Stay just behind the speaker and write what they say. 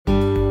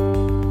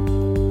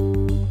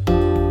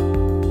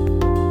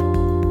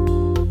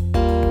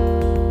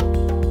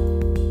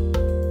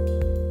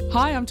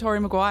Hi, I'm Tori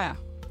Maguire.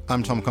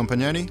 I'm Tom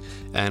Compagnoni.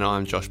 And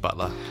I'm Josh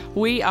Butler.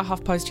 We are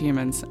HuffPost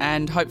Humans,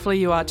 and hopefully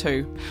you are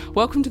too.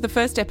 Welcome to the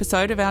first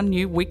episode of our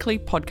new weekly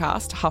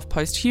podcast,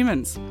 HuffPost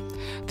Humans.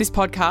 This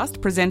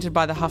podcast, presented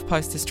by the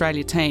HuffPost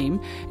Australia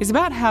team, is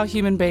about how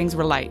human beings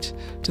relate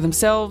to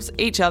themselves,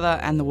 each other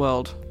and the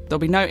world. There'll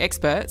be no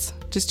experts,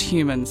 just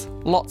humans,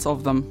 lots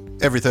of them.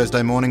 Every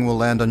Thursday morning we'll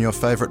land on your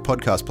favourite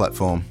podcast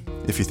platform.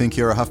 If you think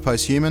you're a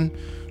HuffPost human,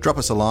 drop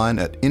us a line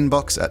at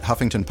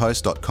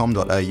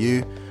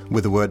inbox@huffingtonpost.com.au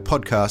with the word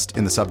podcast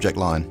in the subject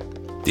line.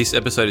 This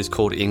episode is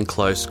called In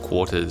Close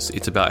Quarters.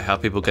 It's about how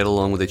people get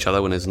along with each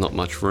other when there's not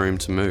much room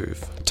to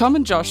move. Tom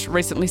and Josh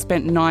recently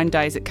spent 9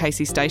 days at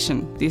Casey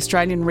Station, the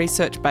Australian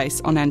research base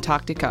on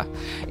Antarctica.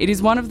 It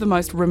is one of the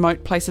most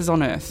remote places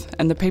on Earth,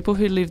 and the people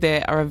who live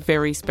there are a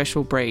very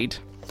special breed.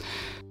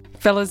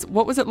 Fellas,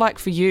 what was it like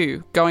for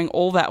you going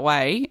all that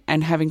way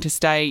and having to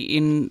stay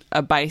in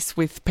a base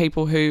with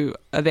people who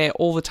are there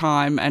all the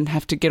time and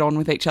have to get on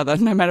with each other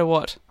no matter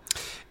what?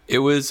 It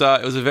was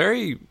a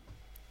very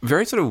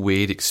sort of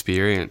weird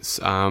experience.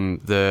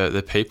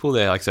 The people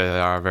there, like I say, they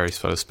are a very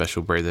sort of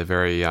special breed. They're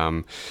very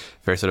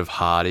sort of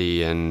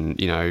hardy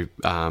and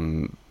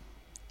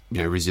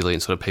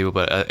resilient sort of people.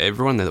 But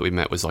everyone there that we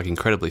met was like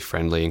incredibly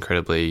friendly,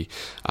 incredibly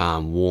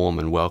warm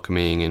and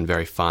welcoming, and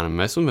very fun. And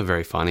most of them are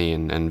very funny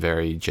and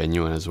very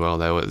genuine as well.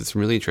 They were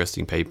some really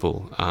interesting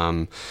people.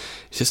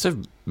 It's just a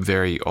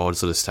very odd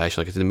sort of station.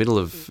 Like it's in the middle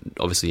of,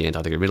 obviously,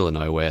 Antarctica, middle of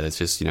nowhere. There's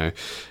just,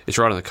 it's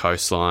right on the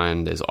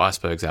coastline. There's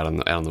icebergs out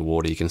on the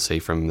water. You can see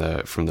from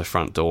the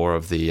front door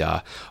of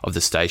the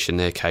station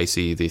there,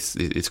 Casey.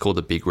 It's called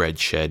the Big Red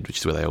Shed, which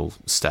is where they all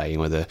stay and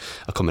where the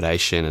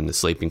accommodation and the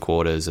sleeping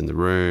quarters and the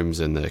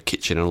rooms and the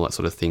kitchen and all that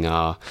sort of thing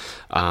are.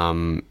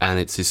 And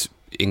it's this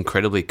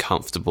incredibly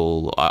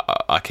comfortable.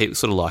 I keep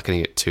sort of likening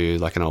it to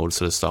like an old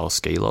sort of style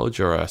ski lodge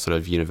or a sort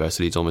of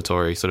university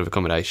dormitory sort of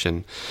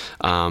accommodation.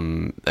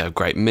 They have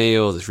great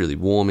meals. It's really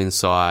warm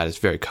inside. It's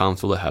very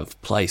comfortable. They have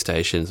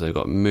PlayStations. They've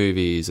got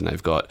movies and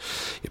they've got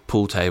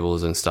pool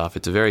tables and stuff.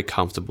 It's a very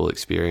comfortable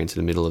experience in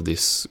the middle of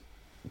this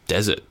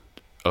desert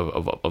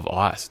of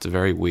ice. It's a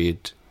very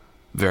weird,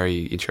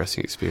 very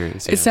interesting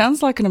experience. It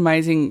sounds like an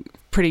amazing,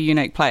 pretty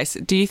unique place.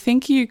 Do you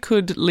think you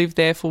could live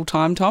there full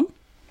time, Tom?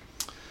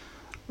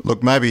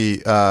 Look,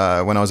 maybe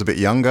when I was a bit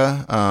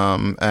younger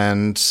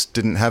and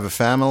didn't have a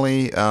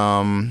family,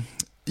 I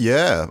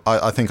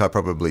think I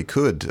probably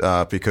could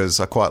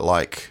because I quite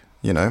like,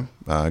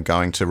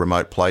 going to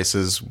remote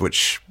places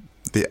which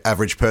the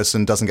average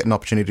person doesn't get an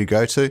opportunity to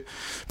go to.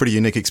 Pretty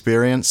unique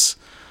experience.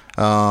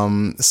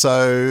 I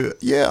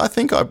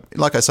think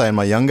like I say, in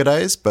my younger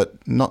days, but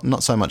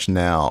not so much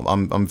now.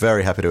 I'm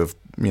very happy to have,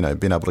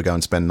 been able to go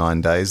and spend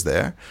 9 days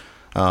there.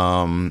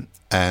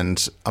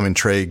 And I'm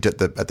intrigued at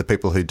the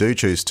people who do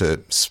choose to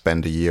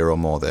spend a year or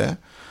more there.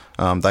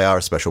 They are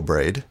a special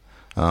breed.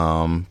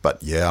 I'm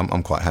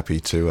quite happy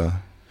to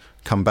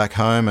come back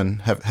home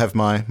and have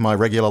my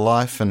regular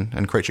life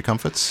and creature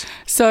comforts.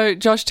 So,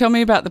 Josh, tell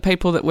me about the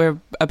people that we're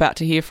about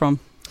to hear from.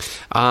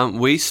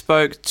 We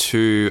spoke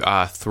to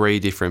 3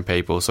 different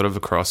people, sort of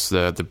across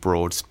the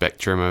broad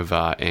spectrum of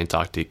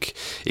Antarctic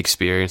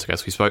experience. I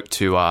guess we spoke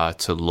to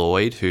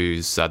Lloyd,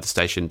 who's the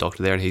station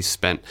doctor there, and he's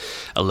spent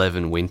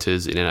 11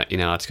 winters in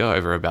Antarctica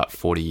over about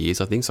 40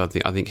 years, I think. So I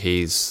think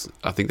they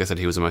said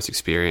he was the most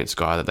experienced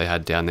guy that they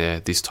had down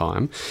there this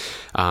time.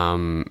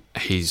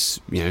 He's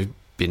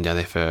been down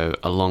there for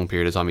a long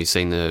period of time. He's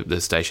seen the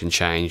station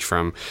change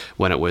from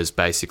when it was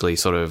basically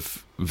sort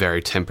of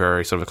very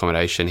temporary sort of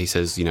accommodation. He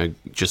says,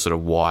 just sort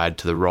of wired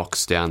to the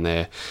rocks down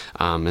there,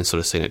 and sort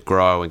of seen it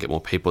grow and get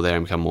more people there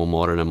and become more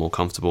modern and more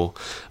comfortable.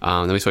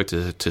 Then we spoke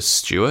to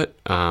Stuart,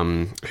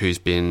 who's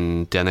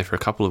been down there for a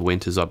couple of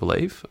winters, I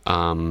believe,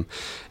 and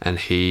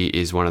he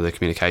is one of the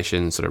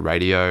communications sort of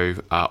radio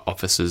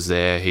officers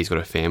there. He's got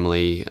a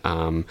family, he's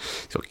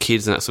got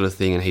kids and that sort of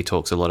thing, and he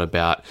talks a lot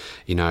about,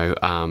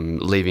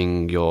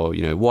 leaving your,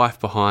 wife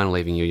behind,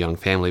 leaving your young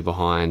family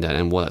behind,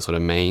 and what that sort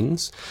of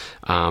means,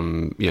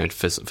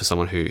 for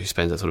someone who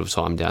spends that sort of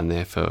time down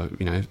there for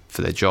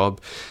their job.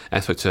 And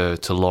I spoke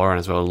to Lauren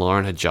as well.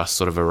 Lauren had just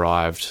sort of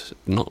arrived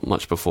not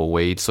much before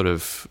we'd sort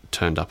of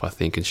turned up, I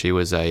think, and she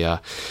was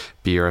a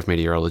Bureau of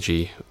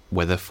Meteorology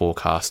weather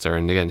forecaster.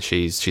 And again,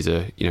 she's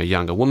a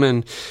younger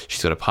woman.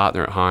 She's got a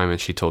partner at home, and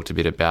she talked a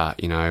bit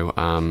about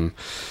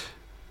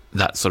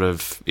that sort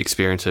of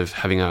experience of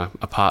having a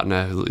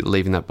partner,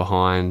 leaving that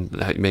behind,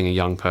 being a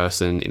young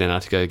person in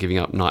Antarctica, giving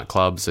up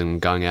nightclubs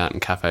and going out in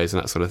cafes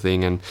and that sort of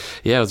thing. And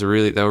they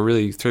were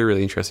really 3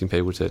 really interesting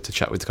people to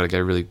chat with, to kind of get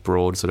a really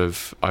broad sort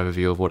of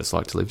overview of what it's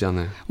like to live down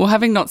there. Well,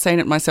 having not seen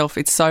it myself,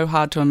 it's so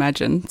hard to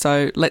imagine.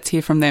 So let's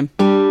hear from them.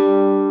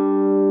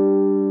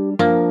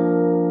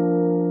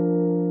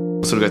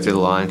 Sort of go through the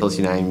line, tell us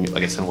your name, I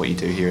guess, and what you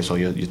do here as well,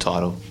 your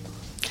title.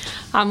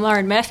 I'm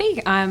Lauren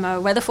Murphy. I'm a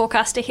weather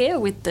forecaster here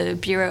with the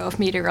Bureau of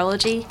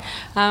Meteorology.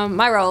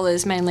 My role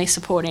is mainly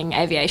supporting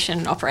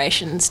aviation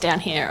operations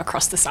down here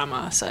across the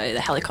summer, so the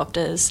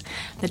helicopters,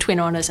 the Twin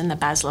Otters and the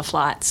Basler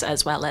flights,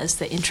 as well as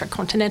the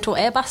intracontinental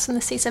Airbus and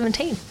the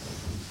C-17.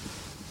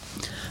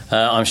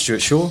 I'm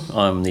Stuart Shaw.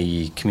 I'm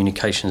the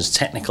Communications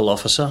Technical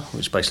Officer,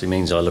 which basically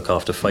means I look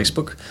after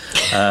Facebook.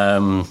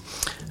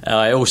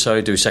 I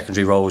also do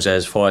secondary roles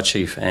as Fire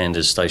Chief and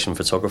as Station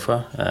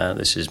Photographer.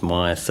 This is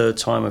my third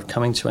time of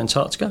coming to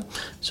Antarctica,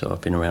 so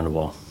I've been around a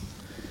while.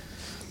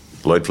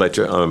 Lloyd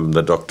Fletcher, I'm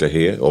the doctor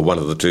here, or one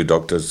of the two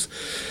doctors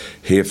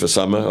here for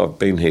summer. I've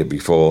been here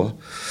before,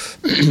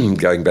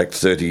 going back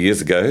 30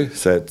 years ago,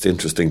 so it's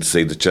interesting to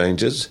see the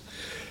changes,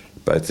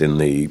 both in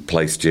the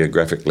place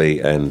geographically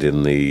and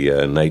in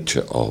the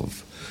nature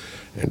of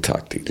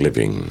Antarctic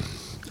living.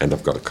 And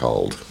I've got a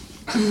cold.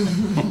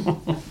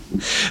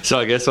 So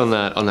I guess on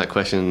that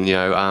question,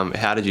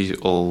 how did you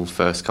all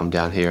first come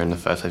down here in the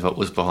first place? What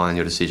was behind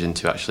your decision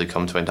to actually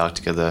come to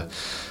Antarctica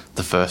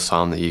the first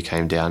time that you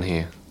came down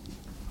here?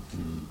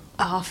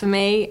 For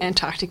me,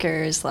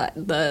 Antarctica is like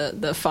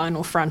the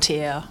final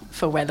frontier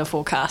for weather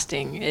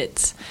forecasting.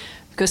 It's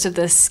because of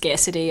the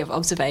scarcity of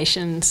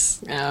observations,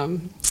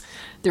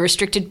 the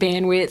restricted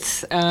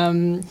bandwidth,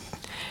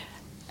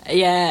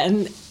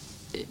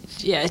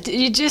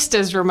 you're just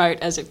as remote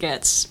as it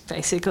gets,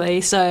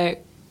 basically. So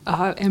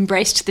I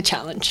embraced the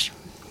challenge.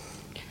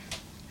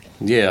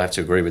 Yeah, I have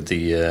to agree with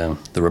the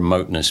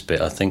remoteness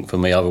bit. I think for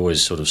me, I've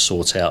always sort of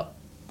sought out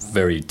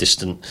very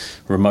distant,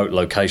 remote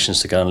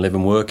locations to go and live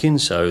and work in.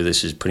 So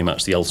this is pretty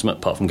much the ultimate,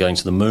 apart from going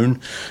to the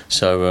moon.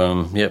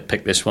 So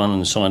picked this one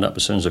and signed up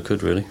as soon as I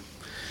could, really.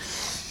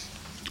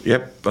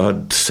 Yep,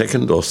 I'd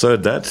second or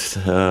third that.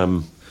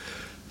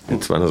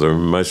 It's one of the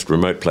most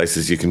remote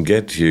places you can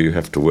get. You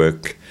have to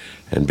work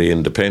and be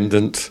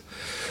independent.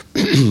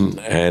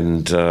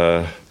 And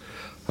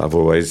I've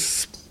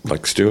always,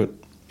 like Stuart,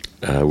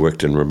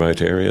 worked in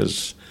remote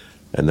areas,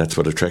 and that's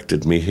what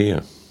attracted me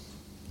here.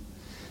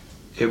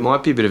 It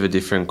might be a bit of a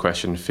different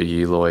question for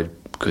you, Lloyd,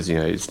 because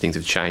things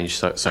have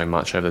changed so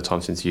much over the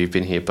time since you've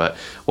been here. But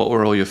what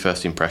were all your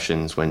first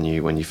impressions when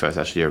you first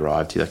actually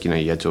arrived? You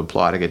had to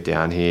apply to get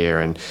down here,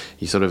 and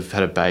you sort of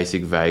had a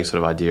basic, vague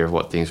sort of idea of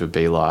what things would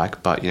be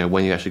like. But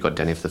when you actually got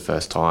down here for the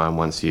first time,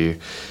 once you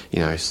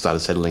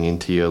started settling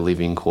into your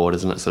living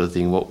quarters and that sort of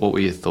thing, what were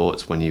your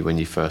thoughts when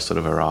you first sort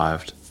of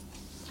arrived?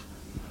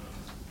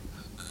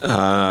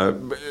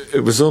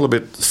 It was all a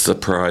bit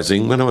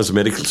surprising. When I was a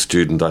medical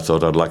student, I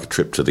thought I'd like a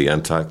trip to the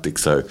Antarctic,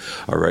 so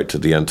I wrote to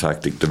the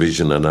Antarctic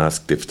Division and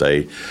asked if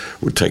they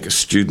would take a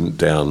student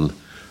down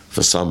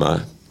for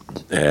summer,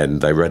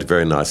 and they wrote a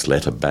very nice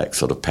letter back,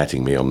 sort of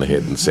patting me on the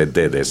head and said,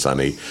 there,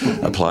 sonny,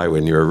 apply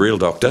when you're a real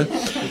doctor.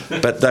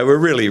 But they were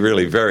really,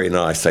 really very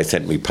nice. They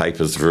sent me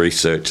papers of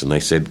research and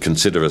they said,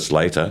 consider us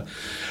later.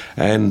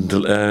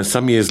 And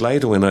some years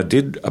later, when I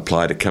did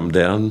apply to come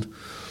down,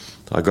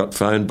 I got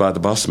phoned by the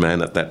boss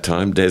man at that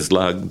time, Des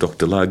Lugg,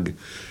 Dr. Lugg,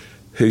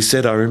 who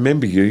said, I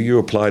remember you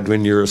applied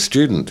when you were a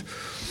student.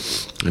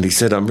 And he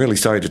said, I'm really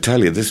sorry to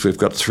tell you this, we've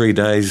got 3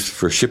 days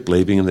for a ship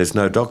leaving and there's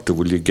no doctor.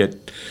 Will you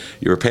get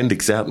your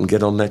appendix out and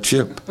get on that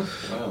ship?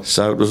 Wow.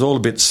 So it was all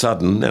a bit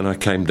sudden, and I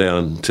came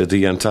down to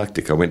the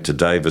Antarctic. I went to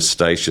Davis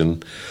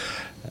Station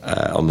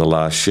on the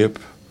last ship.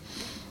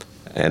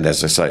 And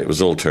as I say, it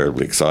was all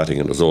terribly exciting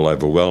and it was all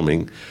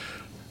overwhelming.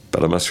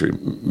 But I must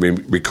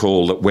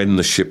recall that when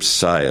the ship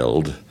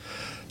sailed,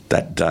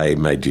 that day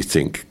made you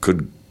think,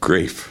 good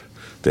grief,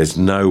 there's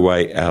no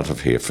way out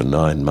of here for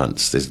 9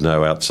 months. There's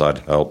no outside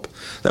help.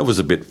 That was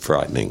a bit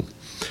frightening.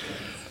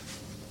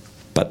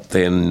 But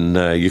then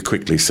you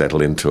quickly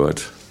settle into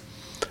it.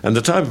 And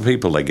the type of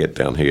people they get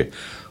down here,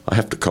 I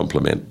have to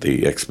compliment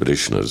the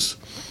expeditioners.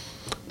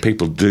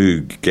 People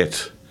do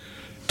get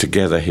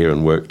together here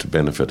and work to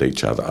benefit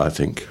each other, I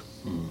think.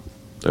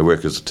 They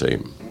work as a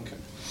team.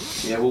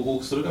 Yeah,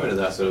 we'll sort of go into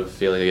that sort of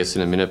feeling, I guess,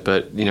 in a minute.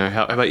 But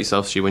how about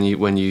yourself, Stu? When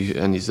you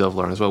and yourself,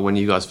 Lauren, as well. When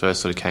you guys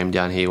first sort of came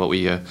down here, what were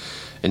your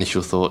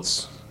initial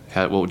thoughts?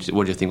 What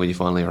did you think when you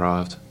finally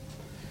arrived?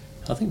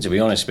 I think, to be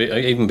honest,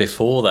 even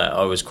before that,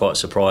 I was quite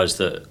surprised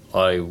that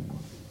I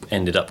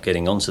ended up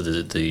getting onto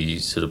the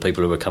sort of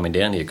people who were coming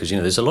down here, because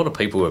there's a lot of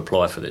people who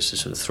apply for this. There's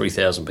sort of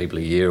 3,000 people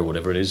a year or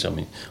whatever it is. I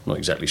mean, I'm not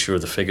exactly sure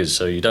of the figures,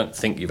 so you don't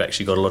think you've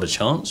actually got a lot of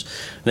chance.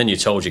 And then you're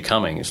told you're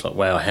coming. It's like,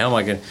 wow,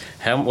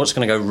 what's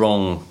going to go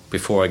wrong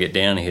before I get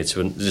down here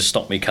to just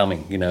stop me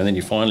coming? And then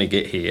you finally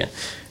get here,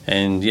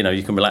 and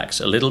you can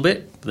relax a little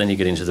bit. But then you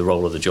get into the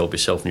role of the job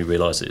yourself, and you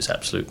realise that it's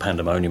absolute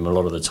pandemonium a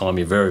lot of the time.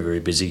 You're very, very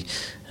busy.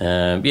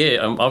 I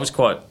was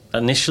quite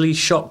initially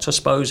shocked, I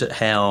suppose, at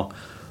how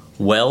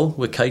well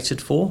we're catered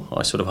for.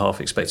 I sort of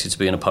half expected to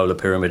be in a polar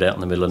pyramid out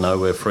in the middle of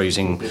nowhere,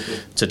 freezing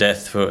to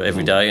death for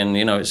every day, and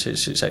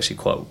it's actually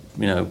quite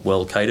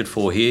well catered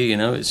for here.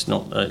 It's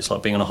not it's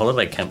like being on a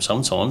holiday camp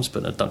sometimes,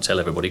 but I don't tell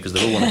everybody because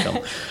they all want to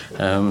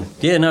come.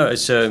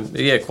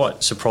 It's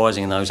quite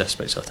surprising in those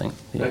aspects, I think.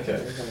 Yeah.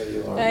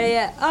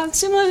 Okay.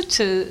 Similar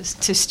to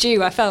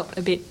Stu, I felt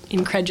a bit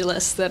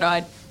incredulous that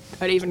I'd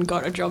even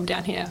got a job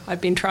down here.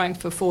 I'd been trying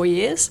for 4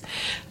 years,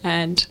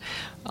 and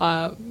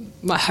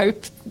my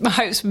hopes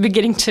were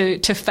beginning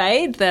to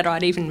fade that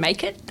I'd even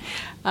make it.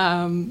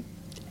 And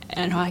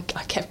I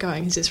kept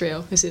going, is this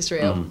real? Is this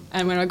real? Mm.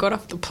 And when I got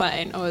off the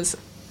plane, I was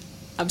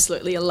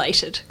absolutely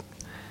elated.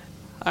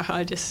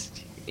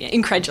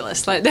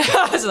 incredulous. Like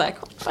I was like,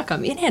 fuck,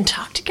 I'm in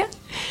Antarctica?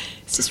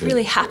 Is this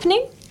really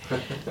happening?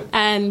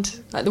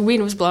 And like the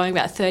wind was blowing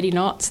about 30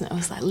 knots and it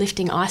was like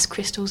lifting ice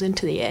crystals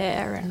into the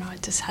air, and I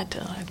just had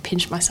to like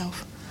pinch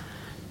myself.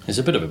 It's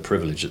a bit of a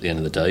privilege at the end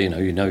of the day,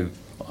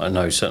 I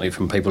know certainly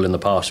from people in the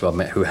past who I've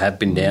met who have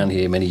been down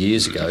here many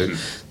years ago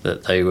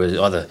that they were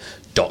either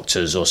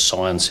doctors or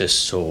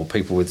scientists or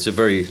people with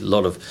a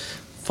lot of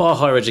far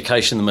higher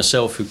education than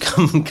myself who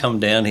come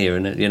down here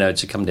and,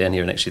 to come down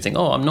here and actually think,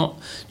 I'm not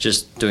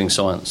just doing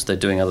science, they're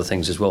doing other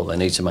things as well. They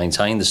need to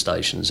maintain the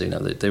stations,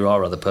 there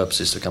are other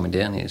purposes to coming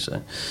down here,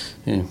 so,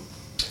 yeah.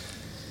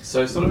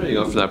 So sort of moving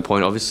on from that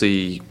point,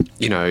 obviously,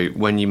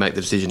 when you make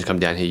the decision to come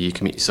down here, you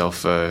commit yourself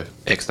for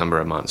X number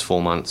of months,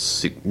 4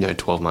 months,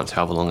 12 months,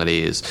 however long it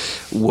is.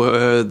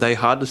 Were they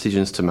hard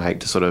decisions to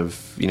make to sort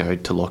of,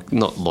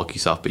 not lock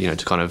yourself, but,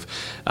 to kind of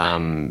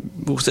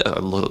sort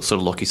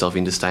of lock yourself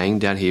into staying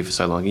down here for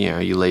so long?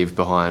 You leave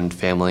behind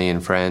family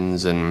and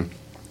friends and,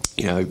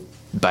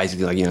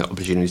 basically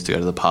opportunities to go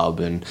to the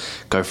pub and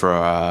go for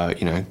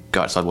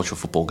go outside, watch a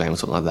football game or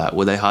something like that.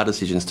 Were they hard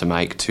decisions to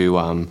make to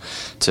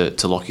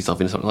lock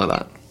yourself into something like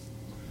that?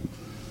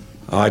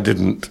 I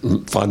didn't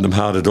find them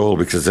hard at all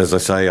because, as I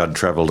say, I'd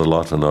travelled a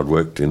lot and I'd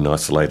worked in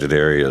isolated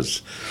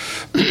areas.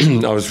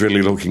 I was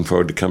really looking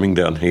forward to coming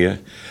down here,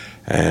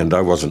 and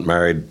I wasn't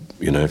married,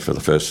 for the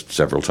first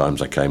several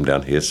times I came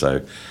down here,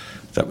 so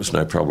that was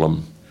no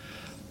problem.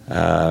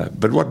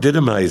 But what did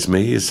amaze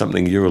me is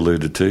something you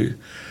alluded to.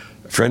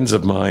 Friends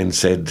of mine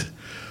said,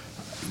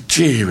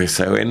 gee, we're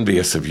so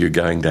envious of you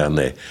going down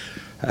there.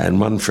 And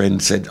one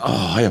friend said,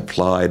 I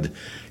applied.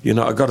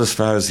 I got as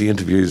far as the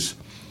interviews,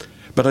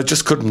 but I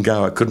just couldn't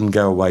go. I couldn't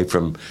go away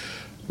from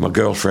my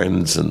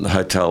girlfriends and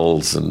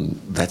hotels and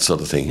that sort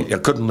of thing. I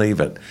couldn't leave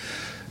it.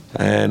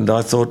 And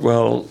I thought,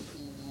 well,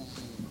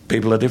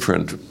 people are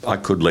different. I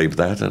could leave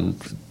that, and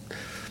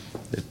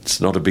it's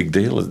not a big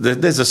deal.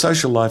 There's a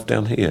social life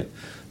down here.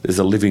 There's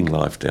a living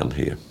life down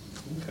here.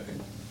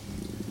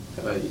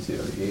 How about you two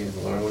over here,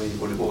 Lauren?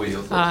 What were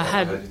your thoughts?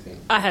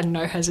 I had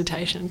no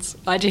hesitations.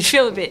 I did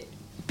feel a bit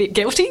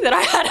guilty that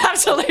I had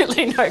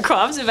absolutely no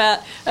qualms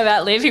about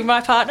leaving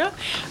my partner,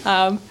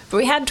 but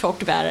we had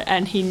talked about it,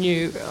 and he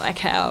knew like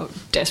how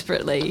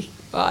desperately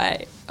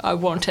I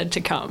wanted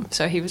to come.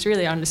 So he was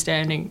really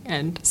understanding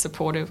and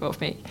supportive of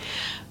me,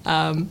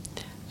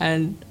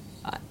 and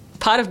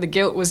part of the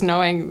guilt was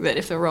knowing that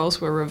if the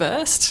roles were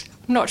reversed,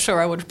 I'm not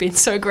sure I would have been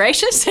so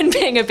gracious in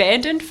being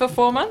abandoned for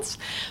 4 months,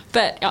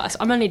 but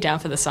I'm only down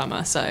for the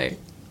summer, so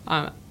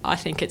I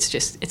think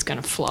it's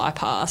going to fly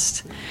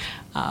past.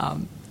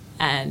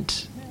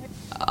 And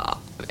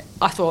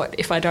I thought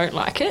if I don't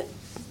like it,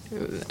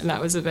 and that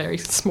was a very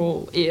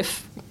small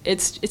if,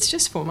 it's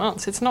just 4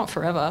 months. It's not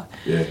forever.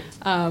 Yeah.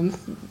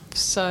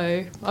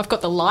 So I've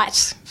got the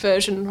light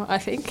version, I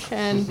think,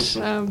 and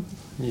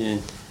yeah.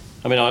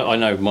 I mean, I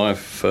know my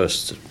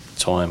first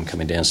time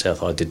coming down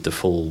south, I did the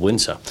full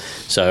winter.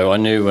 So I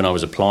knew when I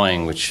was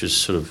applying, which was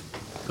sort of,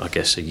 I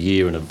guess, a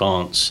year in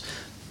advance,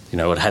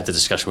 I'd had the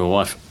discussion with my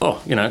wife, do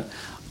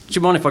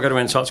you mind if I go to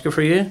Antarctica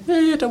for a year?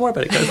 Yeah, don't worry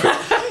about it, go for it.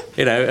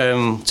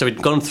 So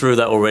we'd gone through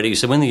that already.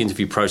 So when the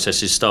interview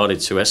processes started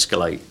to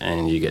escalate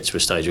and you get to a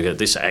stage where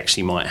this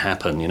actually might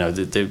happen,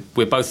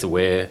 we're both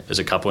aware as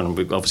a couple, and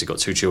we've obviously got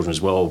 2 children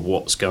as well, of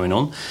what's going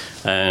on.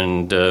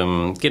 And,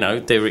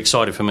 they're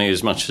excited for me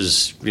as much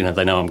as,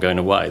 they know I'm going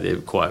away. They're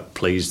quite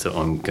pleased that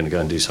I'm going to go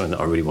and do something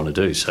that I really want to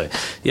do. So,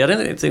 yeah, I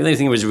don't think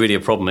anything was really a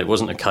problem. It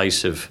wasn't a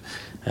case of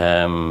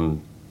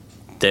them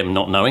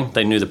not knowing.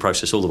 They knew the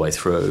process all the way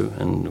through,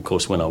 and of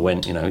course when I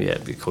went,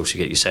 of course you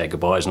get your sad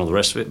goodbyes and all the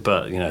rest of it,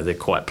 but they're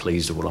quite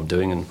pleased with what I'm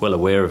doing and well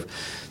aware of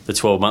the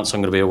 12 months I'm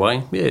going to be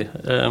away.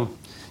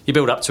 You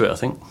build up to it, I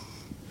think.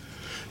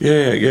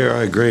 Yeah,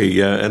 I agree.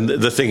 Yeah, and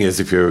the thing is,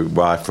 if your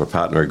wife or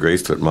partner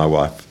agrees to it, my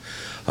wife,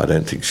 I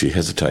don't think she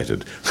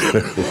hesitated.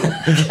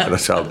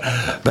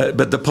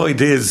 But the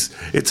point is,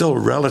 it's all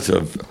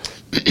relative.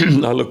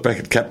 I look back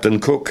at Captain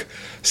Cook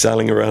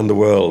sailing around the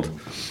world.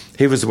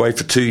 He was away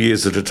for 2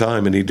 years at a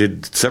time, and he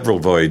did several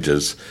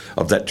voyages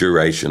of that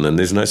duration, and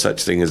there's no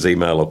such thing as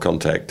email or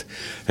contact,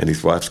 and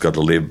his wife's got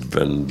to live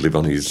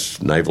on his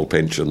naval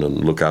pension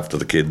and look after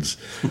the kids,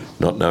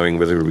 not knowing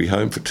whether he'll be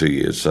home for 2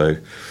 years. So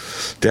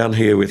down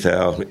here with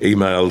our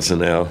emails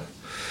and our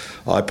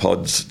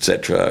iPods,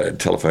 etc.,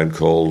 telephone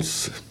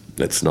calls,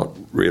 it's not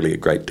really a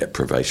great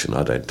deprivation,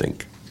 I don't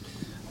think.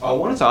 I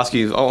wanted to ask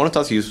you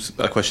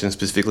a question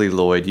specifically,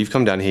 Lloyd. You've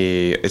come down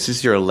here. Is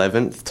this your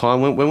 11th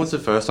time? When was the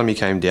first time you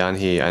came down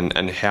here,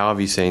 and how have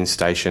you seen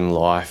station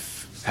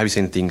life? Have you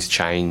seen things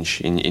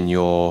change in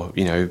your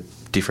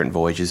different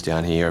voyages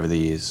down here over the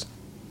years?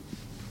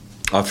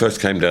 I first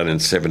came down in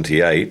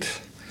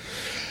 1978,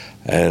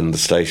 and the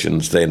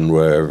stations then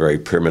were very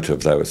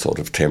primitive. They were sort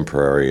of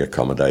temporary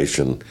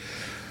accommodation,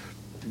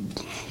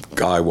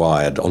 guy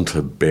wired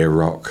onto bare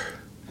rock.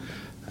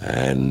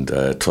 And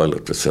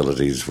toilet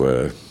facilities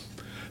were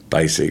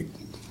basic.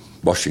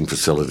 Washing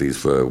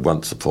facilities were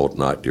once a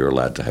fortnight. You're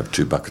allowed to have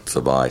 2 buckets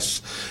of ice,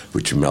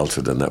 which you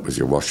melted, and that was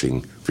your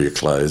washing for your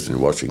clothes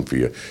and washing for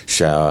your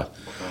shower.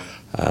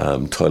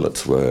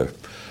 Toilets were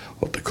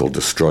what they call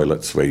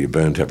destroylets, where you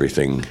burnt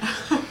everything.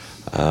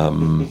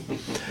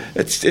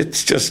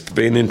 It's just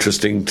been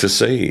interesting to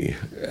see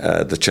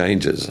the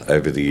changes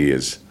over the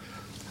years.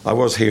 I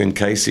was here in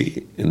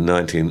Casey in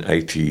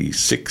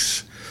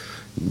 1986.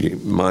 You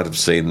might have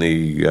seen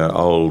the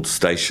old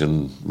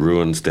station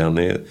ruins down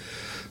there.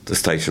 The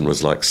station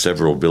was like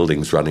several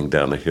buildings running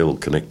down a hill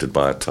connected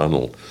by a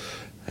tunnel,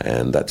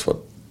 and that's what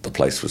the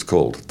place was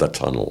called, the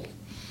tunnel.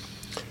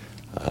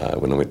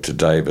 When I went to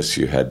Davis,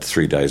 you had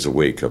 3 days a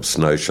week of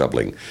snow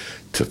shoveling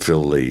to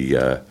fill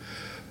the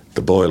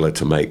boiler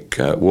to make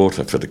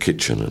water for the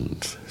kitchen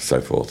and so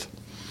forth.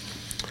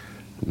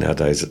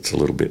 Nowadays, it's a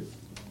little bit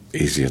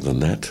easier than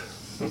that.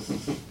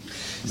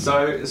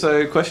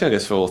 So question, I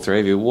guess, for all three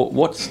of you.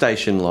 What's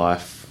station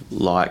life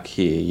like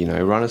here? You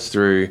know, run us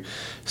through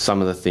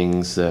some of the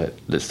things that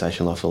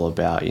station life's all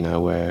about, you know,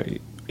 where...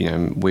 You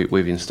know,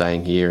 we've been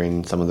staying here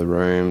in some of the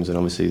rooms, and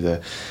obviously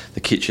the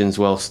kitchen's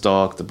well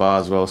stocked, the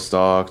bar's well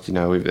stocked. You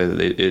know,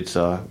 it's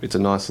a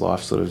nice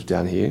life sort of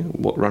down here.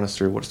 Run us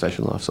through what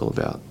station life's all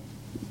about.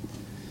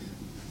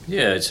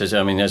 Yeah,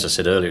 I mean, as I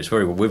said earlier,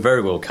 we're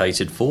very well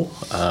catered for,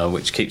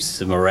 which keeps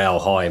the morale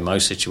high in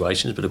most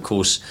situations. But of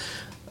course,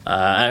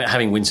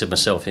 having wintered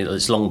myself,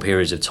 it's long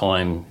periods of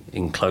time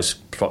in close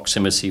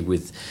proximity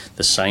with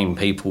the same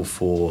people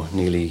for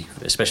nearly,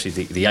 especially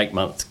the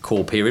 8-month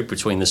core period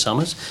between the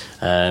summers.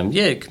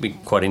 It can be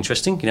quite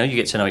interesting. You know, you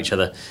get to know each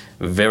other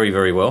very,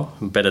 very well,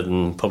 better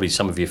than probably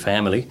some of your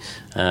family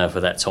for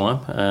that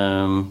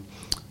time.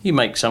 You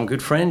make some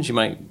good friends, you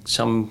make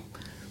some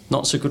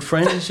not so good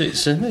friends.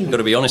 It's you've got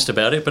to be honest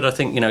about it, but I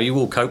think, you know, you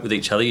all cope with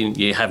each other.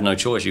 You have no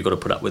choice. You've got to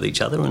put up with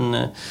each other,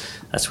 and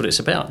that's what it's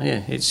about.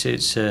 Yeah, it's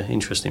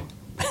interesting.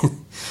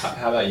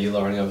 How about you,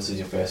 Lauren? Obviously,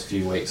 your first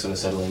few weeks sort of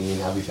settling in.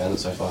 How have you found it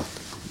so far?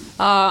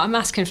 I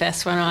must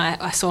confess, when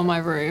I saw my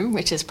room,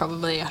 which is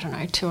probably,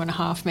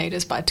 2.5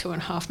 metres by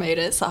 2.5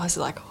 metres, I was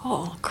like,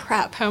 oh,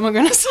 crap, how am I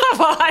going to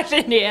survive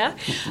in here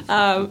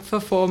for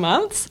 4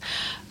 months?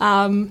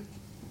 But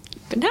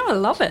now I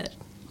love it.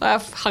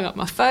 I've hung up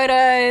my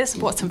photos,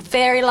 bought some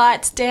fairy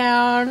lights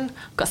down,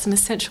 got some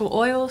essential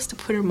oils to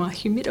put in my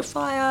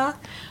humidifier,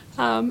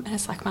 and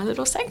it's like my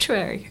little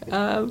sanctuary.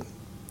 I'm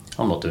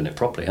not doing it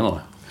properly, am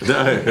I?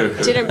 No.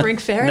 Didn't bring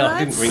fairy lights? No,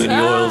 I didn't bring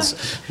any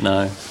oils.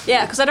 No.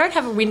 Yeah, because I don't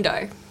have a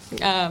window,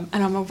 and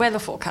I'm a weather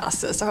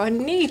forecaster, so I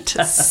need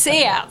to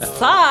see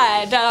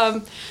outside.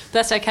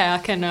 That's okay, I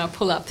can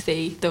pull up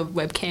the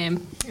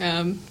webcam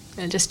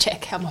and just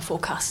check how my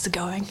forecasts are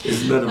going.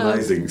 Isn't that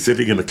amazing?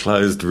 Sitting in a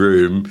closed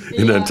room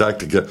in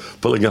Antarctica,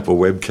 pulling up a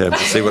webcam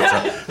to see what's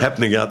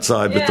happening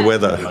outside with the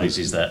weather. How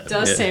lazy is that? It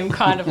does seem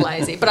kind of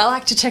lazy, but I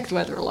like to check the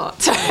weather a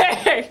lot. So,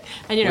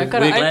 and we're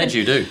glad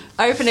you do.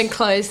 Open and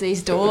close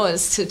these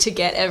doors to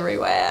get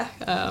everywhere.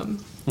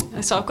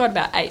 So I've got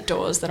about 8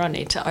 doors that I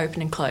need to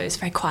open and close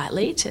very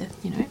quietly to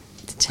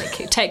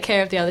take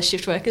care of the other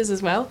shift workers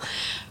as well,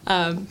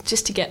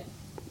 just to get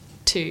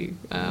to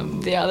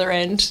the other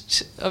end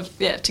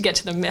to get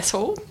to the mess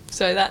hall.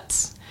 So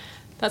that's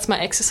my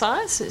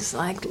exercise, is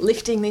like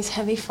lifting these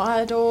heavy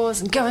fire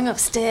doors and going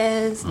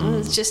upstairs. And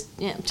it's just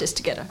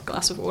to get a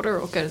glass of water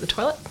or go to the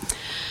toilet.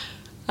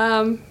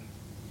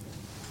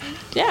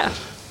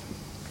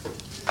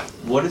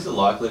 What is it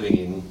like living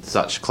in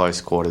such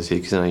close quarters here?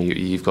 Because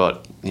you've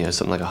got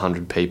something like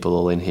 100 people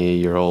all in here.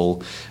 You're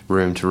all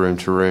room to room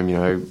to room.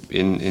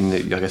 In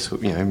the, I guess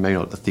maybe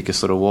not the thickest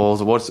sort of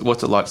walls. What's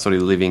it like sort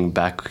of living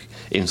back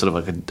in sort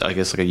of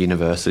like a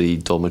university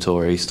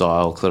dormitory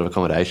style sort of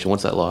accommodation?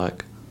 What's that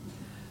like?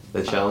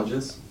 The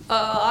challenges?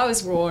 I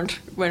was warned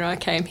when I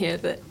came here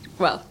that,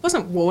 well, I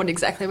wasn't warned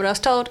exactly, but I was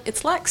told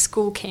it's like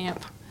school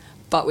camp,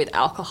 but with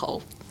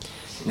alcohol.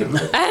 And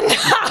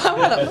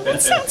that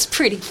sounds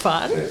pretty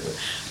fun.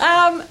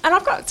 And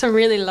I've got some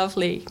really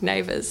lovely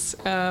neighbours,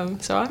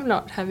 so I'm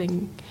not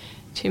having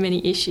too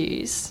many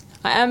issues.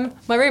 My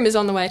room is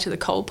on the way to the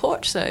coal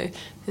porch, so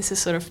this is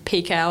sort of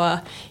peak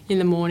hour in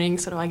the morning,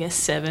 sort of, I guess,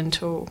 7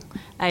 till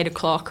 8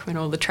 o'clock, when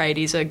all the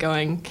tradies are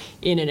going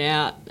in and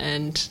out,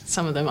 and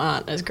some of them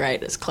aren't as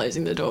great as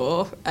closing the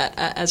door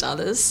as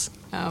others.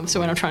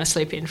 So when I'm trying to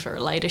sleep in for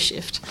a later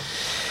shift,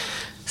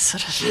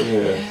 sort of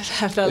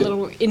have that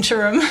little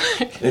interim.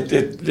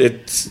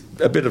 It's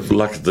a bit of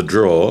luck of the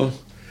draw.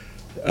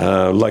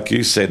 Like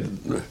you said,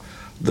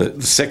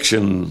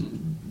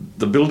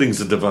 the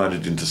buildings are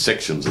divided into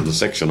sections, and the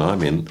section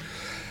I'm in,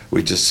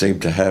 we just seem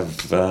to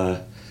have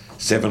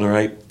 7 or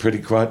 8 pretty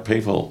quiet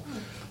people,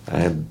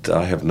 and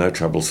I have no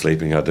trouble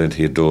sleeping. I don't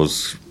hear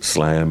doors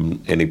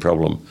slam, any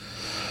problem.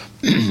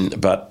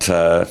 But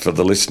for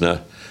the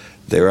listener,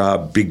 there are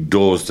big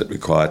doors that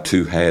require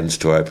 2 hands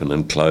to open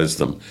and close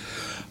them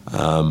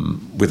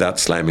without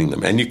slamming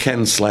them. And you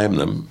can slam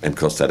them, and of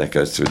course that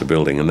echoes through the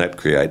building, and that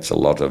creates a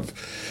lot of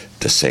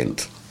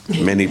dissent.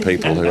 Many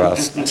people who are...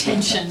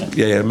 Tension.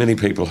 Yeah, many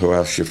people who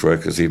are shift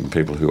workers, even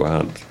people who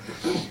aren't,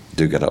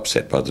 do get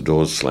upset by the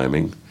doors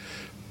slamming.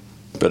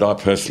 But I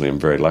personally am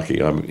very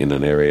lucky. I'm in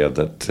an area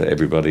that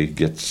everybody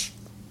gets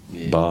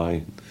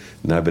by.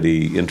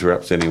 Nobody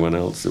interrupts anyone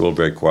else. They're all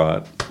very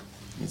quiet.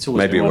 It's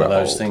always been one of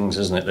those things,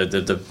 isn't it?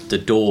 The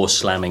door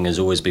slamming has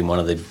always been one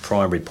of the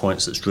primary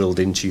points that's drilled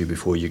into you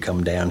before you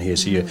come down here.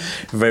 So you're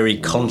very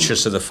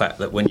conscious of the fact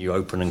that when you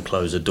open and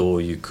close a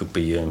door, you could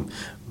be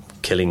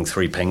killing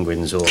 3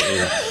 penguins, or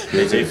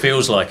it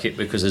feels like it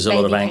because there's a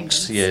lot of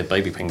angst. Yeah,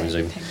 baby penguins.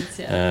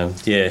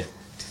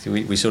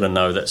 We sort of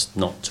know that's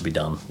not to be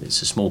done.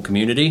 It's a small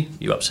community.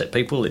 You upset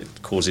people, it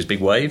causes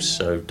big waves.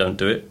 So don't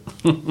do it,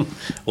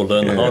 or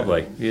learn the hard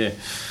way. Yeah.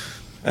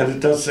 And it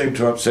does seem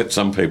to upset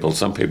some people.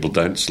 Some people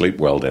don't sleep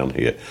well down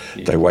here.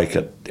 Yeah. They wake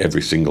at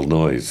every single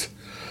noise.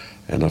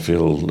 And I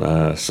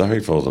feel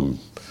sorry for them.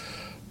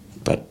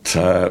 But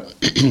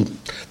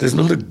there's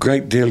not a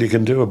great deal you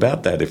can do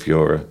about that if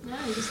you're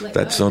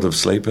that sort of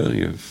sleeper.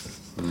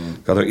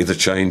 You've got to either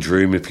change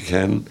room if you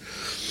can.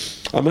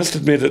 I must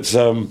admit, it's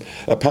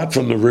apart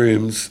from the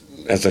rooms,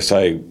 as I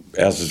say,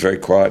 ours is very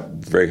quiet,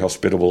 very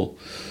hospitable.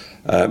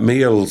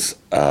 Meals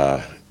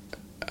are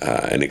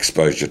an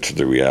exposure to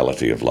the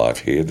reality of life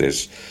here.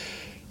 There's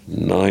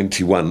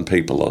 91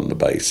 people on the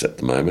base at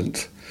the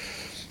moment.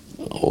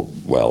 Or,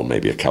 well,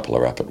 maybe a couple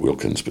are up at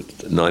Wilkins,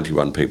 but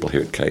 91 people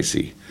here at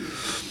Casey.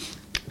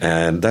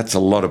 And that's a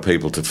lot of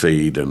people to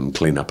feed and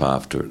clean up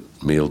after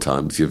at meal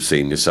times. You've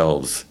seen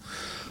yourselves.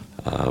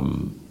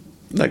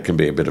 That can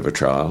be a bit of a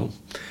trial.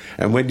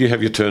 And when you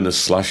have your turn as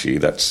slushy,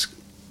 that's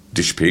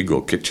dish pig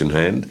or kitchen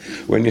hand,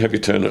 when you have your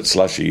turn at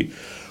slushy,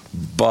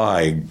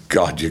 by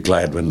God, you're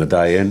glad when the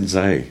day ends,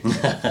 eh?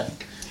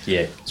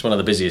 Yeah, it's one of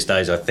the busiest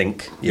days I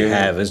think you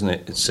have, isn't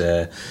it? It's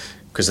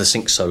because the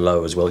sink's so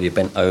low as well. You're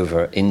bent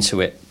over into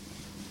it,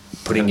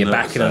 putting your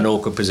back in an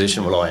awkward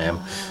position. Well, I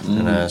am.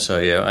 And, so,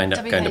 I end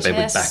up going to bed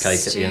with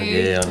backache at the end.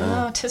 Yeah, I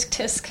know. Oh,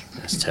 tisk.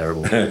 That's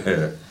terrible.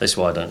 That's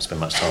why I don't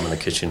spend much time in the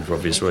kitchen for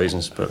obvious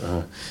reasons. But,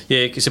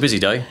 it's a busy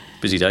day,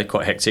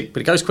 quite hectic.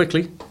 But it goes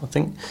quickly, I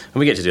think. And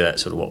we get to do that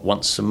sort of,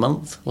 once a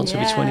month? Once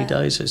every 20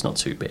 days? So it's not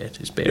too bad.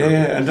 It's bearable.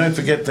 Yeah, and don't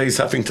forget these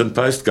Huffington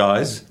Post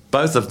guys.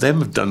 Both of them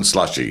have done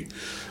slushy.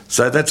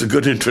 So that's a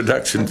good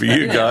introduction for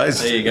you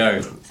guys. There you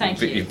go.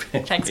 Thank you.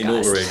 Thanks,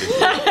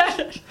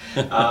 guys.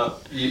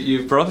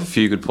 You've brought up a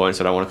few good points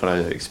that I want to kind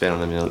of expand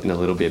on them in a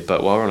little bit.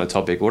 But while we're on a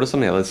topic, what are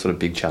some of the other sort of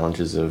big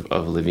challenges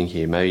of living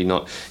here? Maybe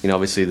not,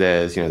 obviously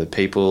there's, the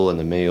people and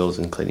the meals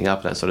and cleaning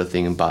up and that sort of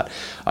thing. But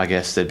I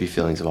guess there'd be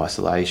feelings of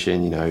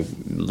isolation,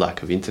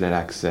 lack of internet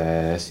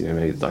access,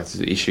 maybe like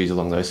issues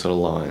along those sort of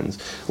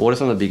lines. What are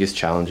some of the biggest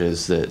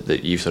challenges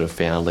that you've sort of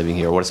found living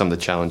here? What are some of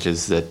the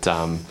challenges that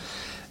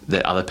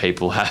other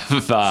people have?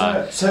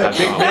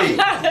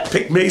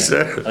 Pick me,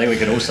 sir. I think we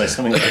can all say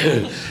something like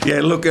that.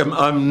 Yeah, look,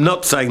 I'm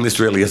not saying this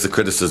really as a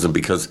criticism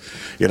because,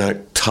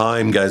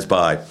 time goes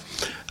by.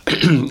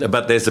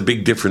 But there's a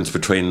big difference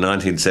between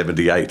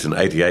 1978 and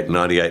 88,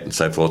 98 and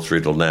so forth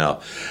through till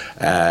now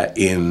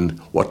in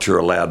what you're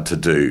allowed to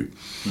do.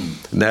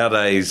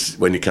 Nowadays,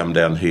 when you come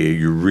down here,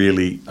 you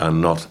really are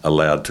not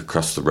allowed to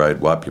cross the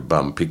road, wipe your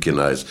bum, pick your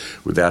nose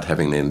without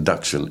having an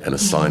induction and a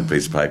signed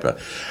piece of paper.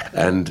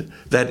 And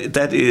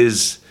that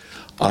is,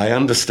 I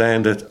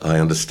understand it. I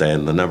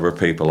understand the number of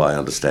people. I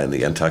understand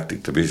the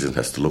Antarctic Division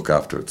has to look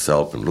after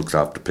itself and looks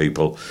after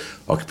people,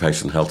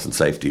 occupational health and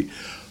safety.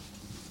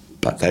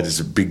 But that is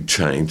a big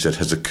change that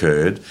has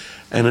occurred,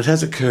 and it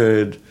has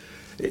occurred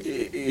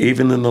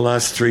even in the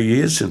last 3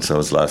 years since I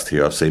was last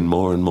here. I've seen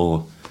more and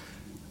more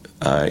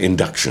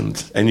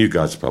inductions, and you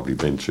guys have probably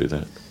been through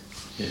that.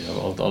 Yeah,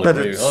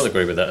 I'll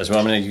agree with that as well.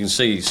 I mean, you can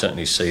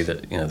certainly see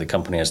that the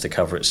company has to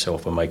cover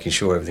itself by making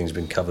sure everything's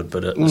been covered,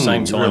 but at the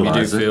same time, you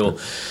do feel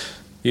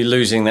you're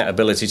losing that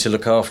ability to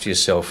look after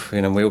yourself.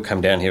 We all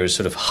come down here as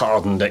sort of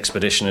hardened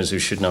expeditioners who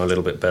should know a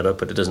little bit better,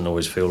 but it doesn't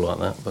always feel like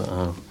that.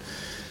 But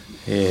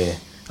yeah.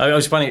 It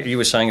was funny you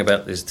were saying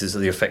about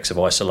the effects of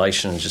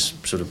isolation and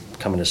just sort of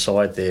coming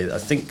aside there. I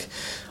think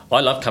I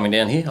love coming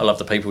down here. I love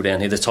the people down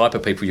here. The type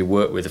of people you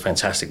work with are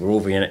fantastic. We're all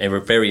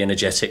very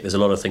energetic. There's a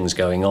lot of things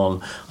going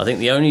on. I think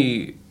the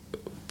only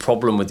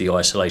problem with the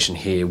isolation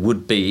here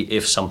would be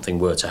if something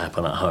were to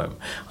happen at home.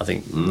 I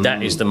think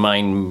that is the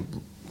main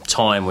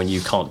time when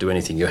you can't do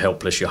anything. You're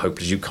helpless, you're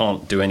hopeless, you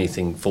can't do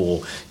anything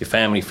for your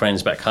family,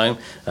 friends back home.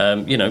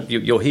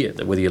 You're here,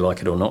 whether you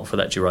like it or not, for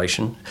that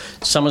duration.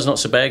 Summer's not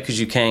so bad because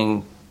you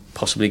can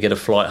possibly get a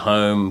flight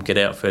home, get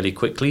out fairly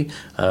quickly.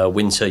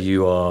 Winter,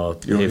 you're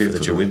here for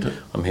the winter.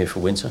 I'm here for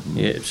winter.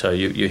 Yeah, so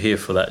you're here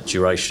for that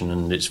duration,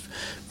 and it's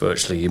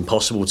virtually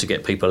impossible to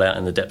get people out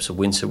in the depths of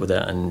winter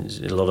without, and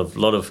a lot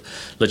of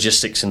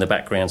logistics in the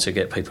background to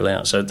get people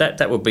out. So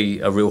that would be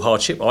a real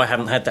hardship. I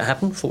haven't had that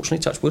happen, fortunately,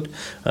 touch wood.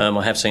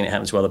 I have seen it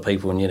happen to other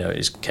people, and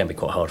it can be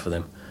quite hard for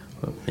them.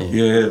 But,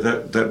 yeah,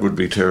 that would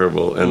be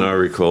terrible. And I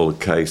recall a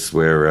case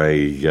where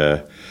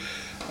a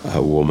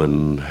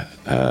woman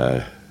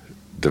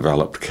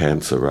developed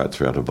cancer right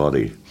throughout her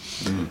body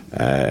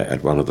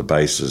at one of the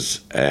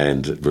bases,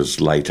 and it was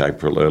late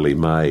April, early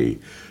May,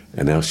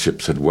 and our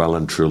ships had well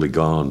and truly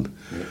gone.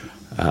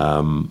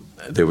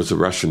 There was a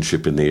Russian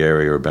ship in the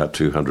area about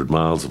 200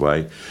 miles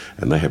away,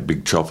 and they had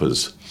big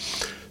choppers.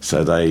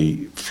 So they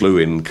flew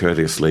in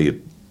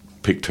courteously,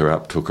 picked her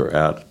up, took her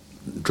out,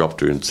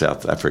 dropped her in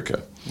South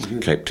Africa,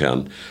 Cape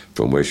Town,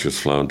 from where she was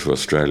flown to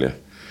Australia.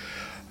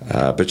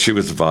 But she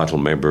was a vital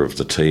member of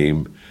the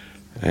team,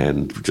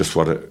 and just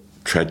what a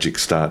tragic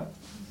start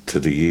to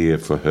the year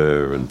for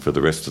her and for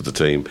the rest of the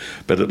team.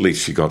 But at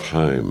least she got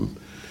home,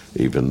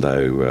 even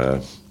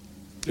though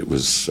it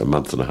was a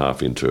month and a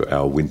half into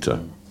our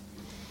winter.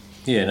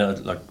 Yeah, no,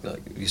 like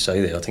you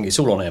say there, I think it's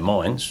all on our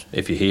minds.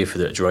 If you're here for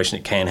the duration,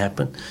 it can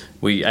happen.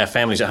 Our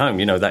families at home,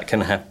 that can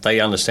happen. They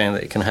understand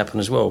that it can happen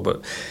as well, but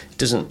it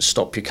doesn't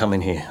stop you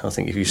coming here. I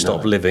think if you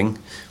stop living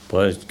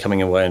by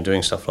coming away and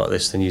doing stuff like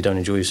this, then you don't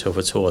enjoy yourself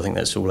at all. I think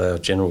that's all our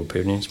general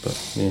opinions,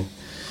 but yeah.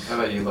 How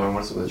about you, Lauren?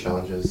 What are some of the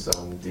challenges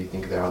do you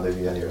think there are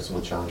living down here? Or some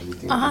of the challenges you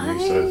think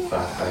you sort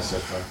of face so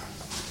far?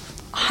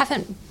 I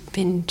haven't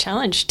been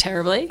challenged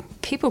terribly.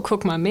 People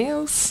cook my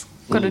meals.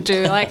 Got to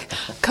do like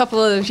a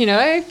couple of,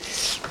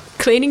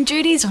 cleaning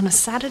duties on a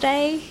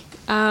Saturday.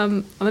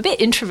 I'm a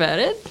bit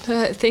introverted.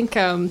 I think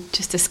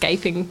just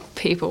escaping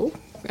people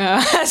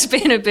has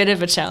been a bit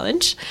of a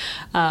challenge.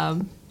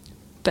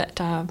 But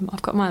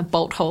I've got my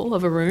bolt hole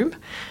of a room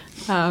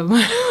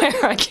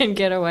where I can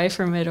get away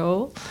from it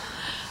all.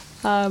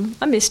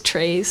 I miss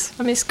trees.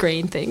 I miss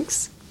green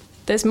things.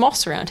 There's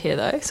moss around here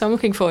though, so I'm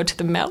looking forward to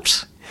the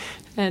melt.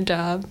 And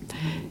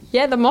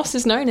the moss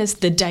is known as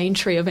the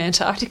Daintree of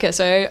Antarctica.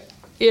 So,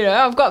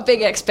 I've got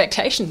big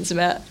expectations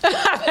about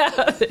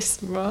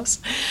this moss.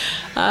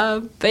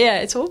 But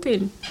it's all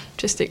been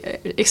just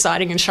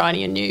exciting and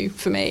shiny and new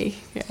for me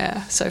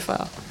so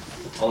far.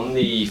 On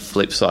the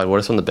flip side, what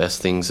are some of the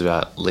best things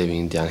about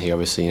living down here?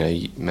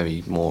 Obviously,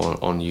 maybe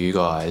more on you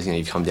guys.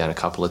 You've come down a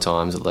couple of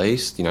times at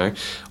least.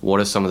 What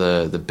are some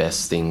of the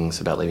best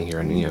things about living here?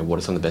 And, what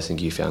are some of the best things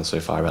you found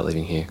so far about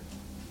living here?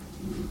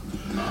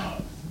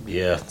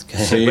 Yeah,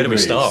 scenery, where do we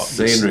start?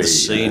 Scenery, the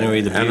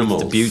scenery,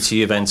 the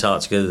beauty of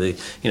Antarctica.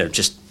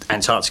 Just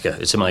Antarctica.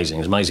 It's amazing.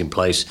 It's an amazing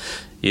place.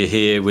 You're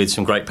here with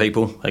some great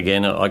people.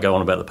 Again, I go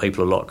on about the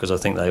people a lot because I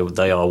think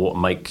they are what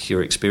make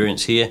your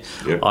experience here.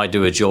 Yep. I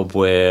do a job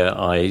where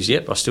I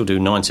still do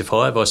 9 to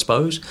 5, I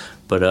suppose,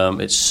 but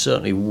it's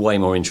certainly way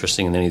more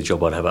interesting than any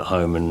job I'd have at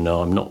home, and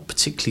I'm not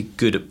particularly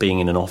good at being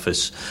in an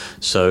office.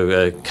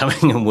 So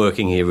coming and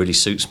working here really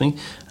suits me,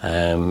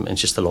 and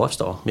just the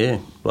lifestyle. Yeah,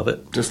 love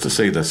it. Just to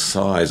see the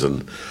size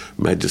and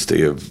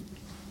majesty of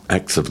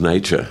acts of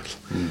nature,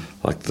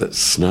 like the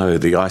snow,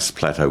 the ice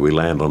plateau. We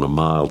land on a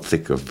mile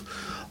thick of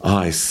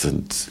ice,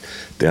 and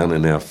down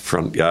in our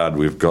front yard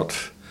we've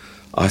got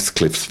ice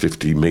cliffs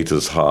 50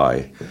 metres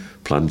high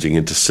plunging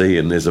into sea,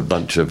 and there's a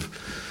bunch of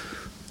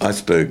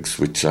icebergs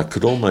which I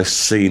could almost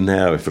see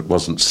now if it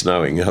wasn't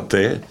snowing out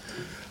there.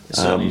 It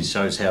certainly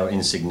shows how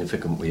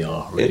insignificant we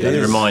are. Really.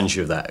 It reminds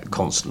you of that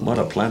constantly. What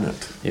a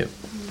planet. Yep.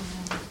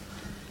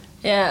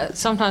 Yeah,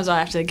 sometimes I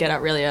have to get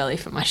up really early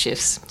for my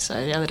shifts.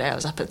 So the other day I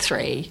was up at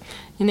 3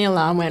 and the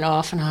alarm went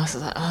off and I was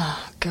like,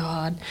 oh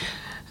God,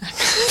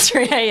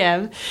 3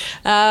 a.m.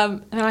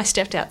 And I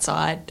stepped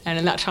outside, and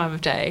in that time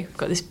of day I've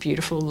got this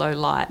beautiful low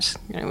light.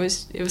 It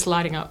was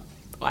lighting up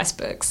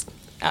icebergs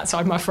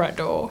outside my front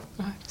door.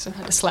 So I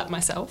had to slap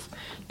myself.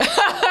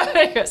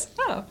 It goes,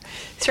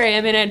 3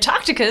 a.m. in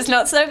Antarctica is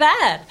not so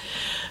bad.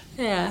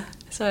 Yeah,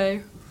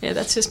 so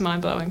that's just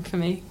mind-blowing for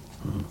me.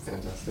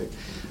 Fantastic.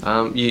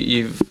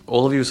 You've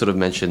all of you sort of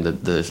mentioned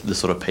the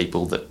sort of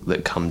people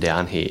that come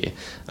down here.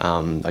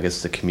 I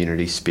guess the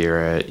community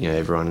spirit.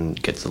 Everyone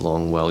gets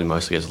along well.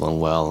 Mostly gets along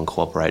well and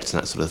cooperates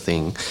and that sort of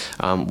thing.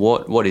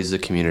 What is the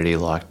community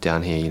like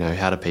down here?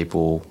 How do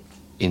people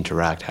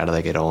interact? How do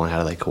they get on?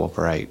 How do they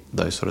cooperate?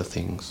 Those sort of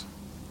things.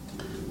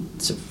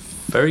 It's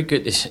very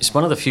good. It's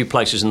one of the few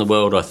places in the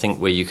world, I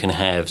think, where you can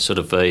have sort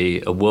of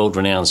a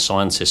world-renowned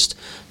scientist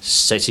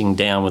sitting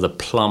down with a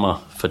plumber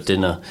for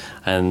dinner,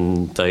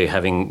 and they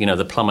having,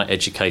 the plumber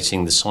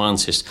educating the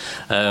scientist.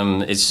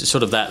 It's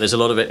sort of that. There's a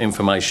lot of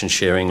information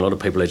sharing, a lot of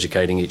people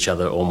educating each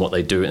other on what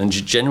they do, and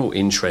general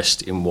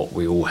interest in what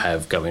we all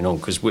have going on,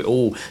 because we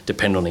all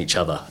depend on each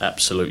other,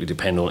 absolutely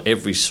depend on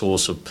every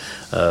source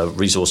of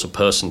resource of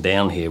person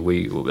down here.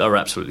 We are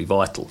absolutely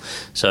vital.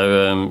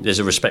 So there's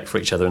a respect for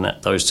each other in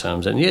those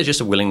terms, and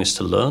just a willingness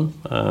to learn.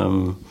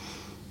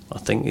 I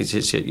think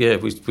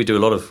we do a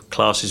lot of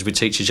classes, we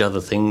teach each other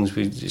things.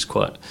 It's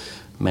quite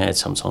mad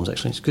sometimes,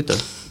 actually. It's good, though.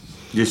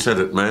 You said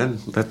it, man.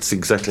 That's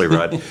exactly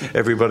right.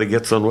 Everybody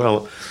gets on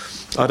well.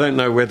 I don't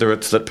know whether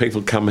it's that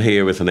people come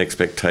here with an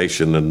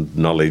expectation and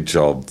knowledge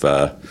of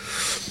the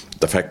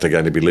fact they're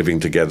going to be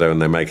living together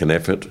and they make an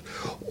effort,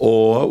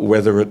 or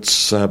whether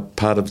it's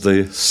part of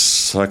the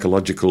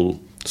psychological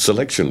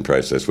selection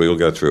process. We all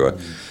go through a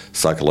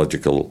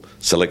psychological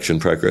selection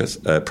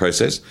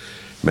process.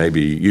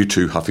 Maybe you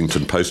two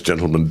Huffington Post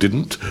gentlemen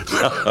didn't.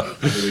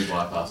 You'd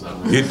bypass that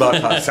one. You'd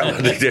bypass that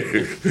one, did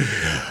you?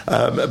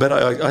 But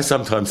I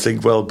sometimes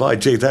think, well, by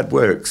gee, that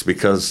works,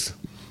 because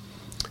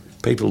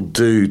people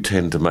do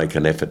tend to make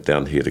an effort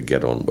down here to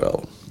get on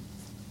well.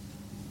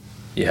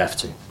 You have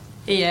to.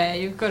 Yeah,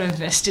 you've got a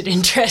vested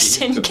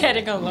interest in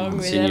getting along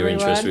with It's in your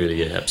everyone. interest,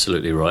 really. Yeah,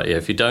 absolutely right. Yeah,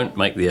 if you don't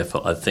make the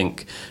effort, I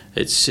think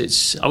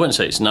it's. I wouldn't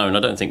say it's known. I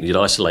don't think you'd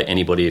isolate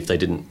anybody if they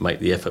didn't make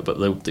the effort.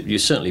 But you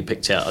certainly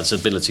picked out its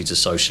ability to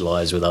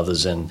socialise with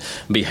others and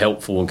be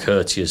helpful and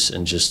courteous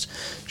and just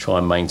try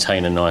and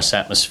maintain a nice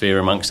atmosphere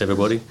amongst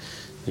everybody.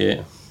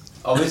 Yeah.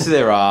 Obviously,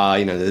 there are,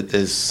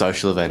 there's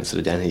social events that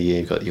are down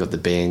here. You've got the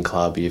band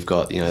club, you've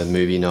got, the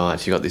movie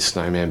nights, you've got this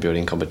snowman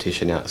building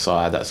competition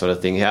outside, that sort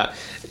of thing.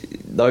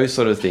 Those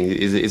sort of things,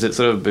 is it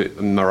sort of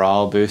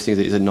morale boosting?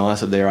 Is it nice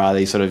that there are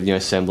these sort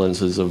of,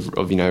 semblances of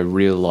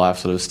real life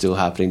sort of still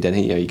happening down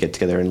here? You get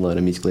together and learn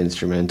a musical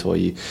instrument, or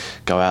you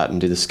go out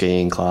and do the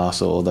skiing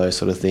class, or those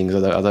sort of things.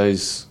 Are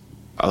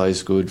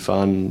those good,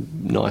 fun,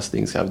 nice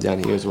things to have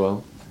down here as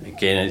well?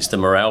 Again, it's the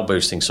morale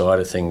boosting side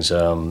of things.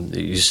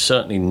 You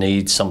certainly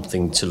need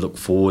something to look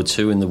forward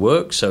to in the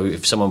work. So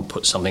if someone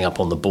puts something up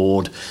on the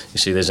board, you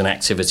see there's an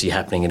activity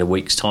happening in a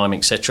week's time,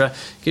 etc.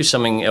 Gives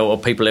something or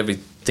people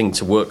everything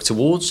to work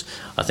towards.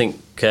 I think,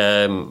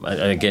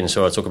 again,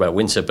 so I talk about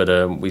winter,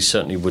 but we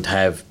certainly would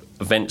have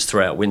events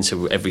throughout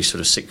winter every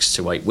sort of 6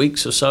 to 8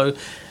 weeks or so.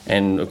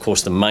 And of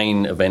course the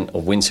main event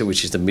of winter,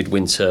 which is the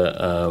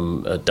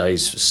midwinter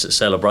days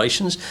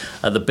celebrations,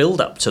 the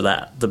build up to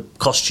that, the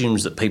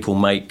costumes that people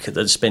make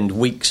that spend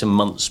weeks and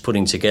months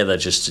putting together,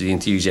 just the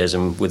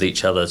enthusiasm with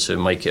each other to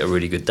make it a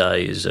really good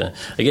day is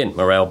again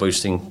morale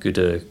boosting, good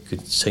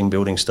team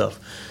building stuff.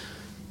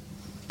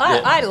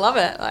 I love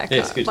it.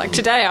 It's good. Like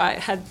today I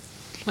had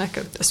like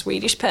a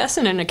Swedish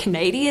person and a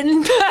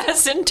Canadian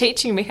person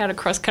teaching me how to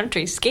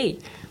cross-country ski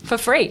for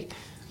free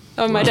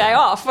on my day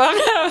off.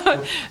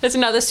 It's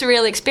another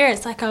surreal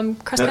experience, like I'm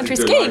cross-country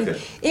skiing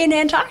in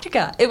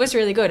Antarctica. It was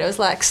really good. It was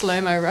like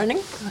slow-mo running.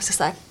 I was just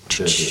like...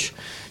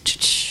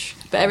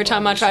 But every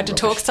time I tried to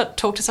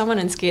talk to someone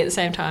and ski at the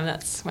same time,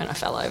 that's when I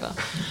fell over.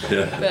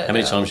 Yeah. But, How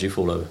many times did you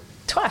fall over?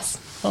 Twice.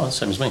 Oh,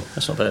 same as me.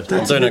 That's not bad.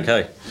 I'm doing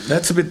okay.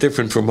 That's a bit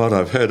different from what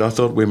I've heard. I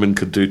thought women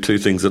could do two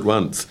things at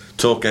once: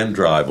 talk and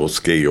drive, or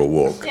ski or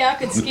walk. Yeah, I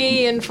could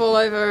ski and fall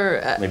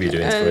over. Maybe you're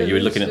doing three. You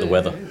were looking at the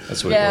weather.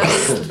 That's what it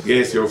was.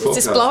 Yes, you're a Is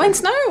this blowing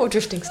snow or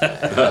drifting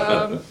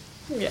snow?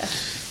 Yeah.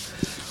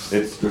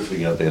 It's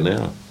drifting out there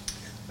now.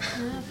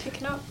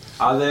 Picking up.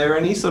 Are there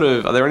any sort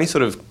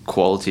of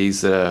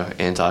qualities that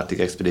an Antarctic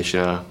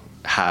expeditioner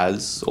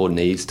has or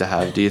needs to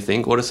have, do you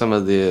think? What are some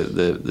of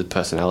the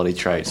personality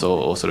traits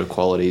or sort of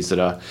qualities that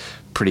are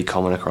pretty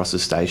common across the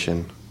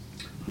station?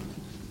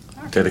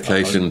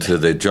 Dedication to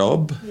their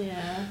job,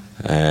 Yeah.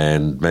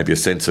 and maybe a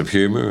sense of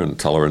humour and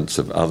tolerance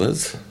of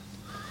others.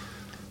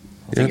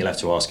 I think you'll have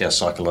to ask our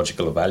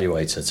psychological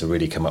evaluator to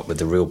really come up with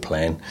the real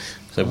plan.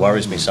 So it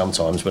worries me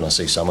sometimes when I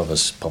see some of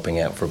us popping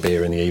out for a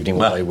beer in the evening,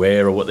 what they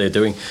wear or what they're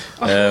doing.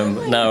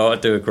 No, I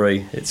do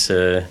agree. It's,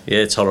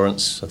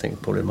 tolerance, I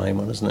think, probably the main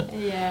one, isn't it?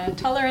 Yeah,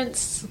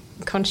 tolerance,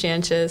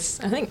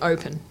 conscientious, I think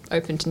open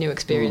to new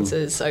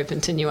experiences,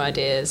 open to new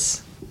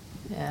ideas.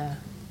 Yeah.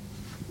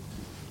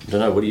 I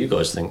don't know, what do you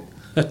guys think?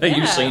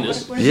 You've seen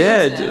us.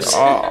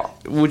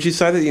 Would you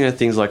say that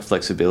things like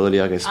flexibility,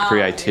 I guess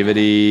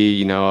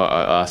creativity,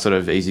 are sort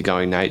of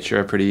easygoing nature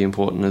are pretty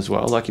important as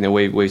well? Like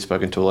we've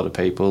spoken to a lot of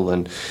people,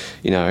 and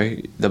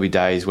there'll be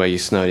days where you're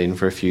snowed in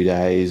for a few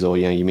days, or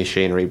your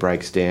machinery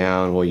breaks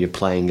down, or your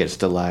plane gets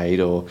delayed,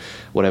 or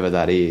whatever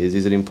that is.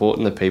 Is it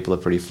important that people are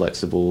pretty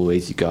flexible,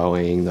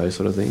 easygoing, those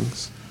sort of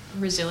things?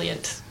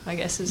 Resilient, I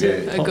guess, is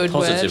a good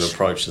positive word.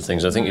 approach to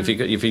things. I think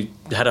if you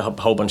had a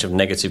whole bunch of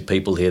negative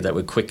people here, that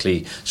would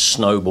quickly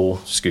snowball,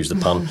 excuse the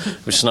pun,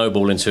 would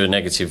snowball into a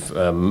negative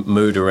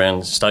mood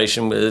around the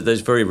station. There's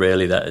very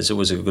rarely that. There's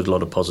always a good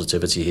lot of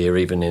positivity here,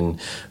 even in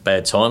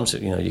bad times.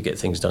 You get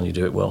things done, you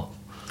do it well.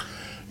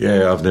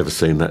 Yeah, I've never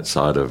seen that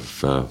side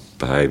of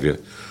behaviour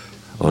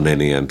on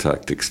any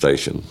Antarctic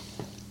station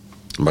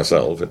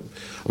myself.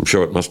 I'm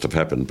sure it must have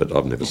happened, but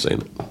I've never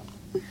seen it.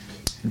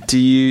 Do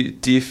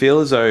you feel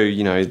as though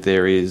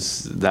there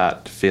is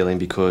that feeling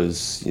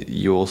because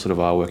you all sort of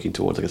are working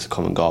towards, I guess, a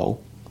common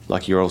goal?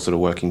 Like you're all sort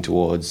of working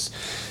towards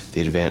the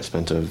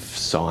advancement of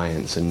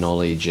science and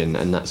knowledge and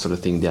that sort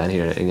of thing down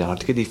here in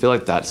Antarctica. Do you feel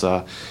like that's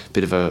a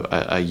bit of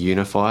a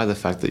unifier, the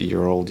fact that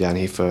you're all down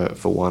here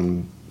for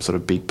one sort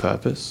of big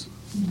purpose?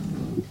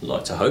 I'd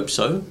like to hope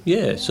so.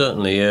 Yeah,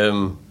 certainly.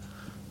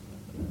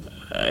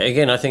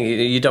 Again, I think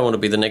you don't want to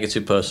be the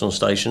negative person on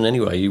station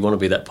anyway. You want to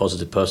be that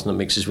positive person that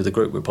mixes with a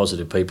group with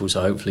positive people,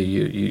 so hopefully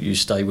you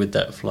stay with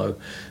that flow.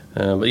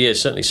 But yeah,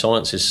 certainly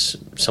science is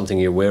something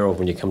you're aware of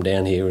when you come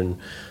down here, and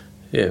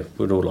yeah,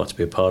 we'd all like to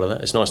be a part of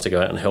that. It's nice to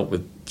go out and help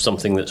with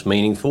something that's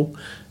meaningful,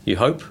 you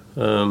hope,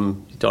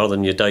 rather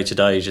than your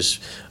day-to-day just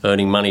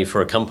earning money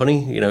for a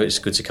company. It's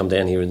good to come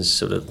down here and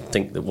sort of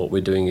think that what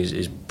we're doing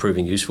is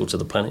proving useful to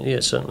the planet.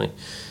 Yeah, certainly.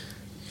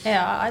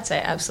 Yeah, I'd say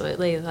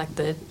absolutely, like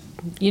the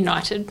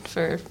united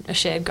for a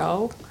shared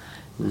goal.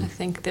 I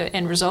think the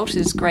end result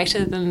is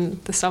greater than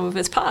the sum of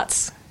its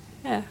parts.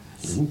 Yeah.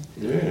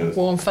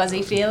 Warm,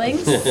 fuzzy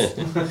feelings. Do you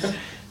have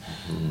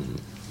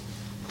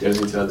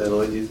anything to add there,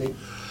 Lloyd, do you think?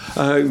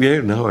 I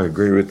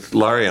agree with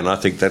Laurie, and I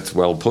think that's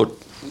well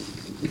put.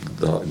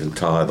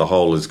 The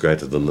whole is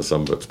greater than the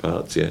sum of its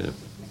parts, yeah.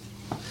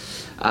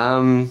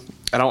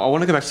 And I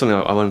want to go back to something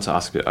I wanted to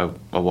ask a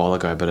while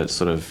ago, but it's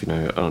sort of,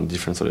 on a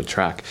different sort of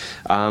track.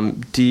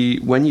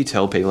 When you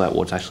tell people about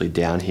what's actually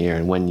down here,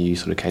 and when you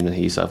sort of came down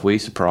here yourself, were you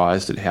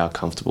surprised at how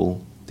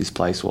comfortable this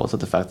place was?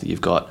 At the fact that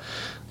you've got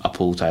a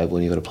pool table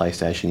and you've got a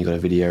PlayStation, you've got a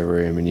video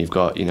room, and you've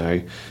got,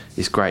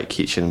 this great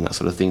kitchen and that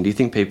sort of thing. Do you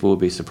think people would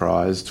be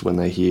surprised when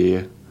they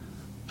hear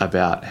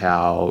about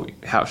how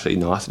actually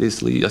nice it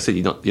is? I said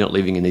you're not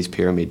living in these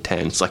pyramid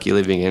tents, like you're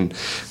living in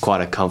quite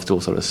a comfortable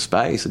sort of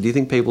space. So do you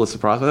think people are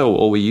surprised by that,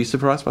 or were you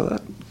surprised by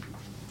that?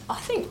 I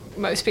think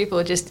most people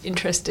are just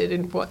interested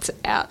in what's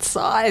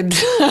outside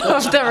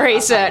of the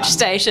research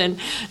station.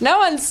 No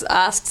one's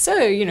asked, so,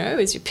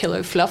 is your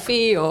pillow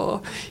fluffy,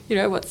 or,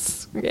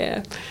 most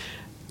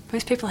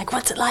people are like,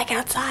 what's it like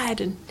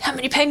outside, and how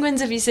many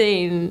penguins have you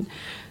seen?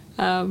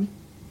 I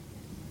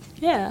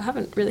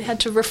haven't really had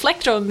to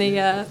reflect on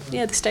the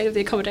state of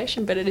the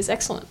accommodation, but it is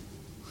excellent.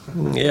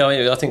 Yeah,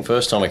 I think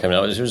first time I came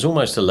out, it was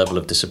almost a level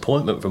of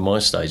disappointment from my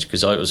stage,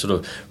 because I sort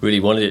of really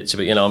wanted it to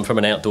be, I'm from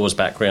an outdoors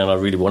background, I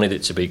really wanted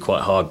it to be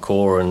quite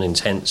hardcore and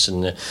intense,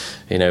 and,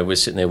 we're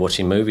sitting there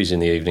watching movies in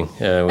the evening,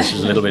 which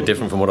is a little bit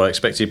different from what I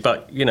expected.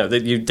 But,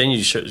 then you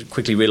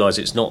quickly realise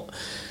it's not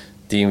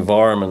the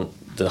environment,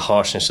 the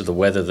harshness of the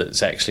weather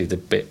that's actually the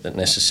bit that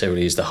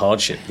necessarily is the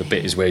hardship. The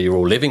bit is where you're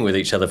all living with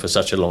each other for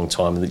such a long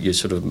time, and that your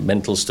sort of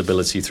mental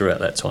stability throughout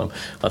that time.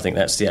 I think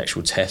that's the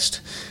actual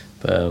test.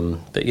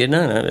 But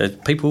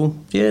people,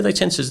 they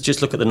tend to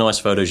just look at the nice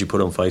photos you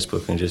put on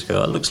Facebook and just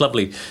go, it looks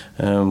lovely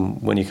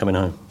when you're coming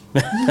home.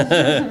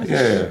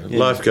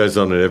 Life goes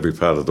on in every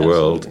part of the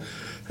world,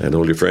 and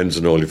all your friends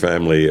and all your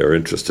family are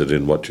interested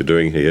in what you're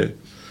doing here.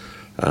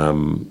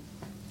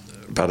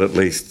 But at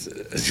least,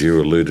 as you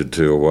alluded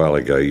to a while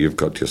ago, you've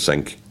got your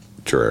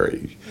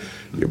sanctuary,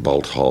 your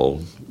bolt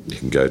hole you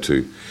can go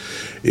to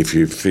if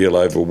you feel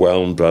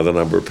overwhelmed by the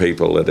number of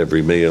people at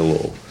every meal,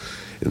 or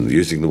in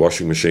using the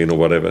washing machine or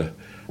whatever.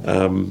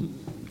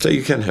 So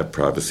you can have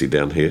privacy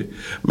down here.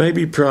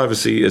 Maybe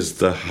privacy is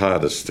the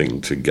hardest thing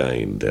to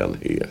gain down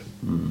here.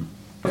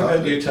 Why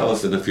don't you tell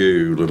us in a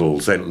few little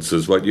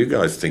sentences what you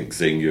guys think,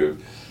 seeing you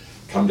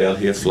come down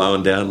here,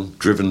 flown down,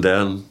 driven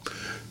down,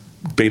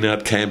 been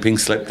out camping,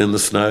 slept in the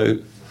snow,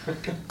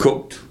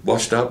 cooked,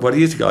 washed up. What do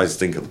you guys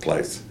think of the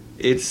place?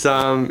 It's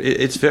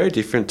very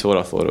different to what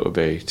I thought it would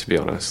be, to be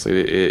honest.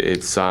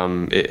 It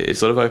sort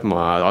of opened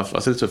my eyes.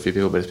 I've said it to a few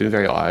people, but it's been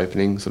very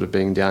eye-opening sort of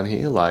being down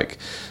here, like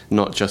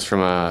not just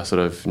from a sort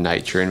of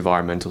nature,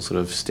 environmental sort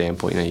of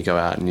standpoint. You go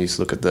out and you just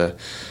look at the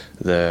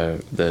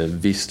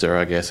vista,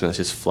 I guess, and it's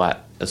just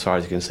flat as far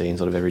as you can see in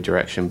sort of every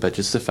direction. But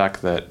just the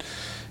fact that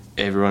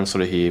everyone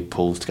sort of here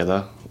pulls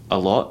together a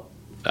lot,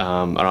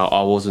 and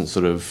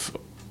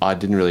I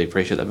didn't really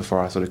appreciate that before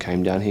I sort of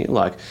came down here.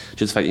 Like,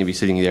 just the fact that you'd be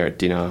sitting there at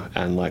dinner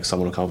and, like,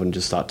 someone will come up and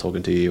just start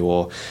talking to you,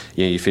 or,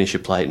 you finish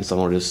your plate and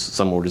someone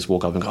will just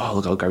walk up and go, oh,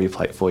 look, I'll grab your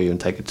plate for you and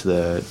take it to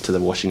the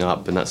washing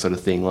up and that sort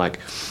of thing.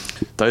 Like,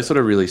 those sort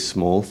of really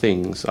small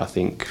things, I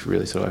think,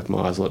 really sort of open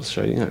my eyes a lot to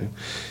show,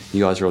 you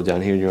guys are all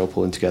down here and you're all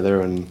pulling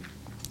together, and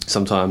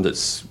sometimes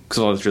it's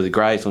really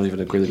great, sometimes you've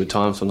had a really good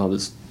time, sometimes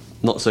it's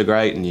not so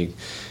great, and you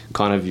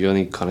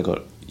only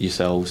got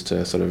yourselves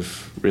to sort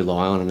of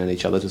rely on, and then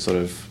each other to sort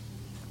of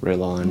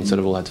rely on. You sort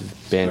of all had to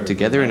band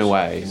together in a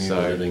way. So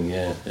I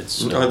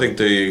think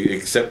the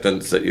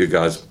acceptance that you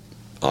guys,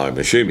 I'm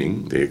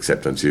assuming the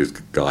acceptance you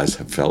guys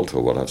have felt,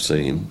 or what I've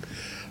seen,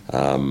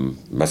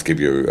 must give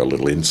you a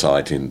little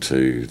insight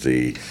into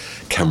the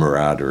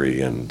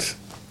camaraderie and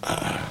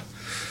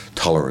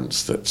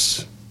tolerance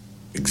that's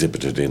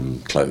exhibited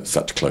in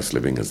such close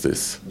living as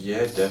this.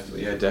 Yeah,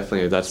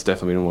 definitely. That's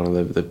definitely been one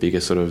of the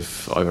biggest sort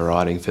of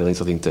overriding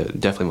feelings. I think that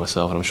definitely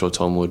myself, and I'm sure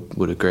Tom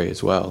would agree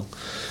as well.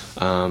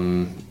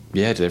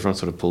 Everyone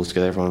sort of pulls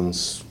together.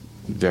 Everyone's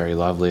very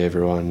lovely.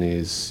 Everyone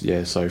is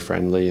so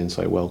friendly and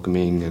so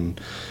welcoming, and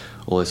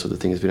all this sort of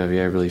thing. It's been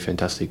a really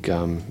fantastic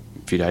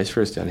few days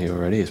for us down here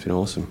already. It's been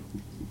awesome.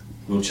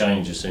 We'll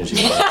change as soon as you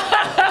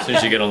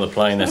get on the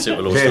plane. That's it.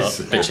 We'll all start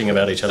bitching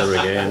about each other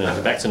again,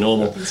 and back to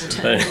normal. Is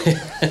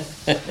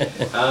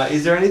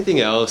there anything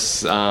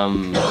else?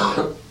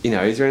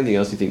 Is there anything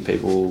else you think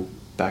people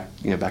back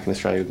in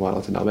Australia might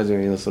like to know about? Is there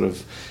any other sort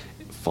of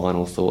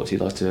final thoughts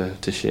you'd like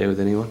to share with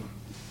anyone?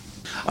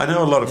 I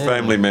know a lot of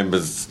family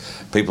members,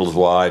 people's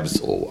wives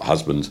or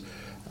husbands,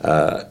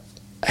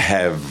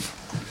 have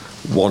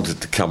wanted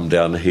to come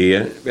down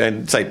here,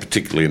 and say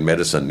particularly in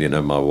medicine.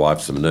 My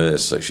wife's a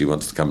nurse, so she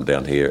wants to come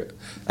down here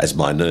as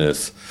my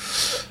nurse,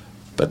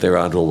 but there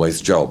aren't always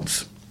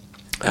jobs.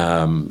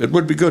 It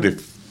would be good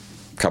if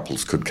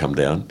couples could come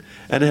down,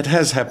 and it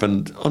has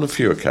happened on a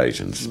few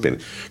occasions. There's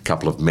been a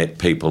couple of Met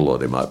people, or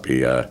there might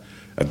be a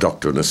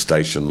doctor and a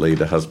station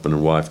leader, husband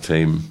and wife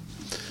team.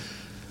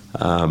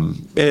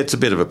 It's a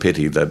bit of a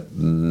pity that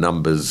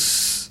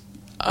numbers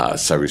are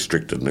so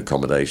restricted in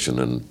accommodation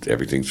and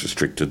everything's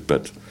restricted,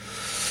 but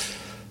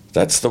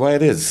that's the way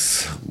it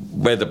is.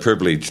 We're the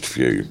privileged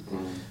few.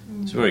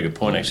 It's a very good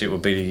point, actually. It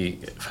would be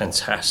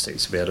fantastic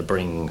to be able to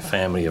bring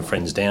family and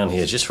friends down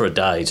here just for a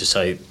day to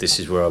say,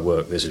 this is where I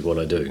work, this is what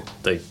I do.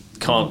 They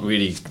can't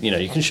really,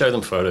 you can show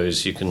them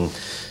photos, you can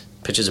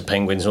pictures of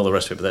penguins and all the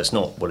rest of it, but that's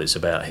not what it's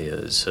about here.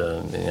 It's,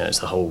 it's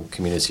the whole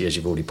community, as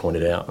you've already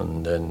pointed out,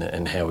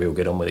 and how we all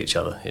get on with each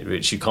other.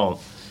 Which you can't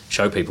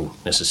show people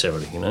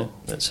necessarily,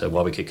 That's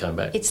why we keep coming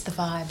back. It's the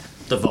vibe.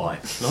 The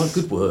vibe. No,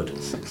 good word.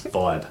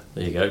 Vibe.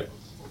 There you go.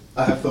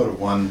 I have thought of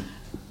one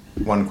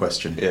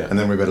question, Yeah. and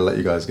then we better let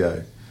you guys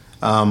go.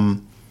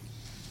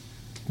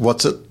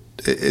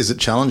 Is it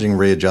challenging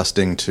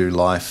readjusting to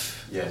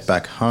life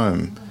back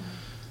home?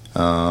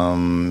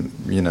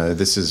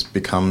 This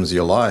becomes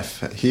your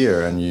life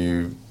here, and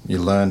you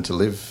learn to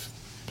live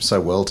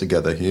so well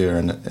together here,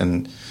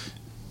 and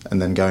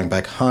then going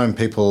back home,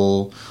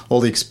 all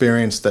the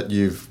experience that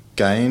you've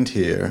gained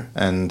here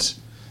and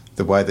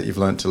the way that you've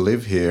learned to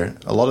live here,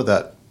 a lot of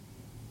that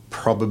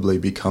probably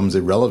becomes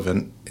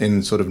irrelevant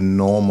in sort of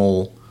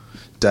normal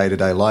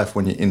day-to-day life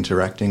when you're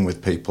interacting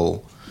with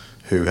people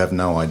who have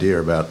no idea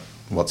about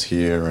what's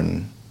here,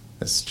 and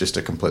it's just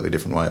a completely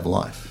different way of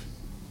life.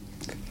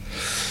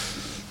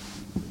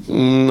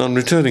 On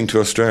returning to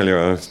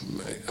Australia,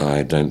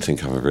 I don't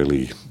think I've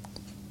really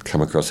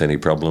come across any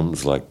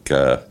problems. Like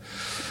the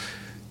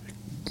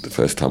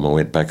first time I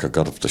went back, I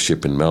got off the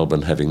ship in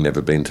Melbourne, having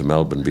never been to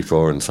Melbourne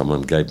before, and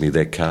someone gave me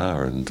their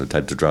car and I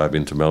had to drive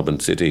into Melbourne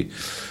City.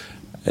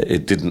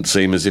 It didn't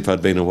seem as if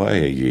I'd been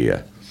away a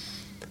year.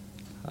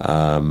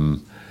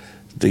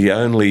 The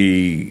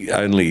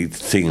only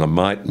thing I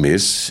might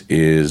miss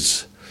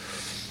is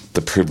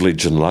the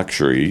privilege and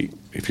luxury,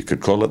 if you could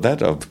call it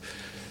that, of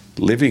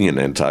living in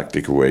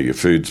Antarctica, where your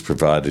food's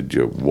provided,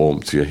 your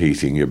warmth, your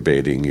heating, your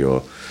bedding,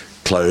 your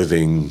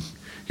clothing,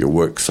 your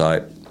work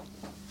site.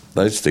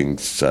 Those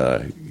things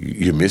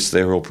you miss,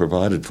 they're all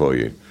provided for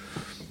you.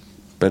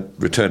 But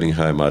returning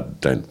home, I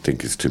don't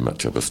think is too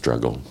much of a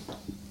struggle.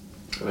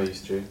 What about you,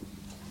 Stu?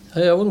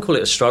 I wouldn't call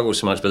it a struggle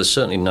so much, but I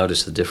certainly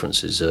noticed the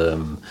differences.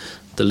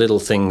 The little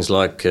things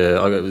like,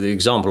 the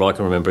example I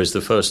can remember is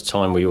the first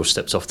time we all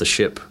stepped off the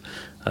ship.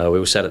 We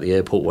all sat at the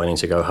airport waiting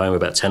to go home,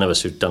 about 10 of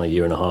us who'd done a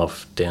year and a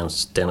half down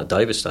at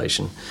Davis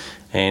Station,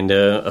 and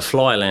a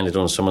fly landed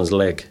on someone's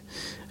leg.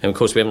 And of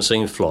course we haven't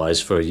seen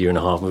flies for a year and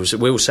a half.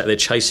 We all sat there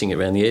chasing it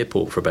around the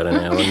airport for about an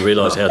hour and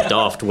realised how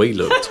daft we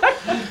looked.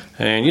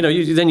 And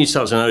then you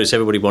start to notice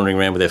everybody wandering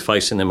around with their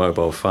face in their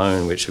mobile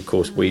phone, which of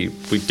course we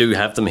do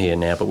have them here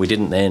now, but we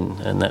didn't then,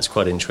 and that's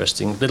quite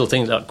interesting. Little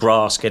things like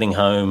grass, getting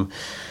home,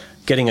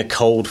 getting a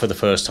cold for the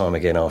first time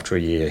again after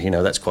a year,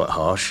 that's quite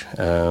harsh.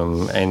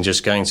 And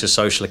just going to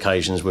social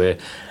occasions where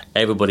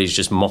everybody's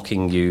just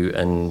mocking you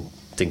and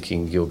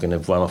thinking you're going to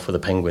run off with a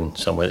penguin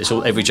somewhere.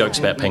 Every joke's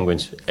about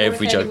penguins.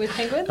 Every joke with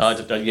penguins?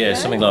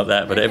 Something like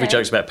that. But every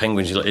joke's about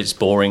penguins. It's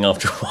boring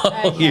after a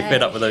while. Okay. You're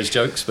fed up with those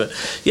jokes. But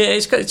yeah,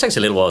 it takes a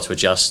little while to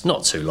adjust.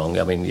 Not too long.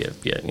 I mean,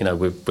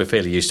 we're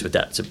fairly used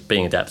to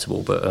being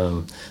adaptable. But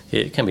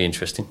it can be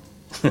interesting.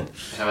 How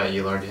about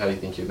you, Lauren? How do you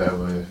think you're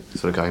able to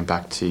sort of going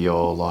back to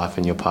your life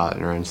and your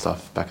partner and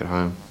stuff back at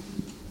home?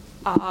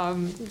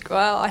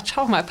 Well, I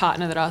told my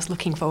partner that I was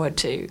looking forward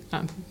to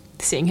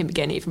seeing him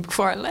again even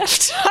before I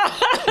left.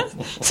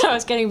 So I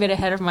was getting a bit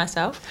ahead of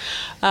myself.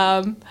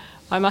 I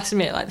must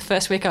admit, like the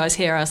first week I was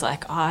here, I was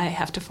like, I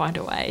have to find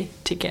a way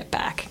to get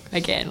back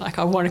again. Like,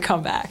 I want to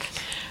come back.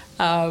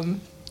 I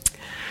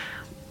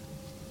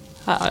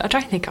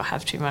don't think I'll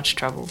have too much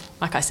trouble.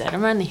 Like I said,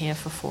 I'm only here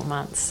for 4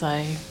 months,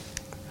 so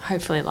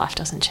hopefully life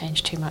doesn't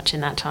change too much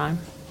in that time.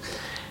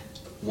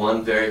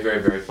 One very,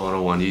 very, very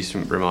final one. You used to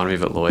remind me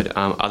of it, Lloyd.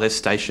 Are there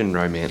station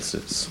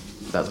romances?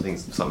 That's, I think,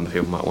 something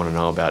people might want to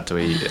know about.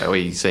 Are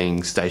we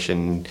seeing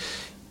station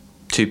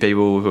two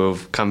people who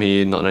have come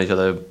here, not known each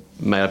other,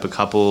 made up a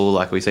couple?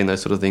 Like, are we seeing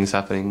those sort of things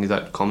happening? Is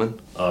that common?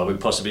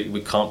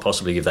 We can't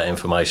possibly give that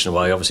information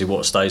away. Obviously,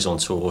 what stays on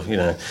tour,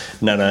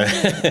 No.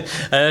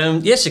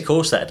 Yes, of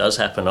course, that does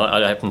happen.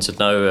 I happen to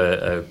know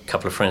a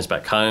couple of friends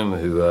back home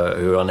who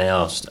are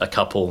now a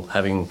couple,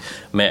 having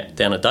met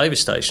down at Davis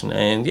Station,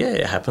 and yeah,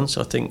 it happens.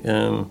 I think.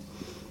 There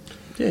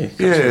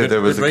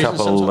was a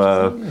couple.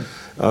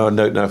 I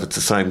don't know if it's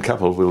the same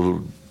couple.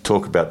 We'll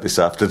talk about this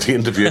after the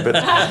interview. But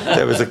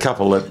there was a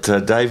couple at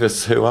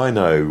Davis who I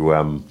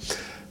know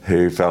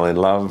who fell in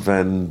love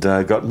and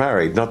got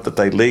married. Not that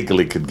they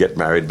legally could get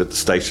married, but the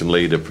station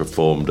leader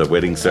performed a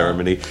wedding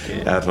ceremony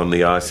out on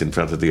the ice in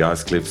front of the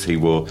ice cliffs. He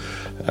wore,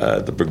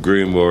 the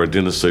groom wore a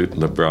dinner suit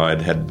and the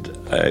bride had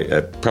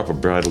a proper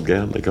bridal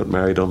gown. They got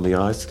married on the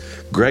ice.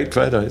 Great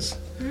photos.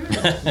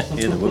 Yeah,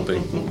 there would be.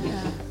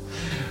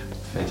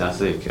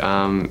 Fantastic.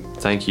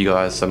 Thank you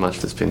guys so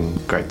much. It's been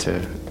great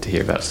to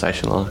hear about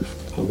station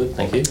life. All good,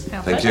 thank you.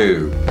 Thank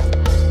you.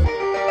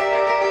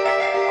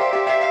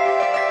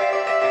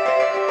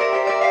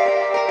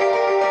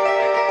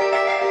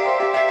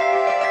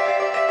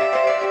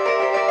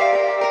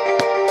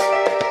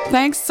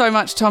 Thanks so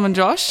much, Tom and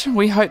Josh.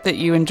 We hope that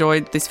you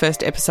enjoyed this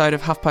first episode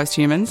of HuffPost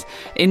Humans.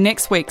 In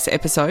next week's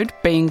episode,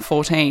 Being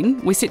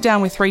 14, we sit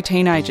down with 3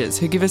 teenagers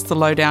who give us the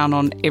lowdown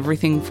on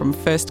everything from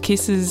first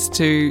kisses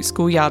to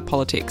schoolyard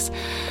politics.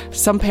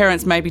 Some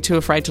parents may be too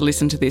afraid to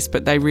listen to this,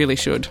 but they really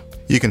should.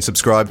 You can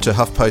subscribe to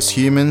HuffPost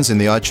Humans in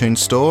the iTunes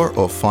Store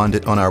or find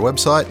it on our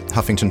website,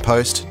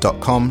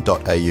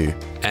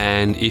 huffingtonpost.com.au.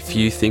 And if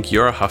you think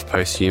you're a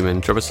HuffPost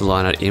human, drop us a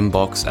line at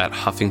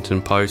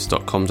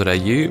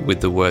inbox@huffingtonpost.com.au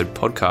with the word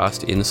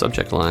podcast in the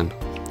subject line.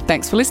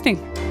 Thanks for listening.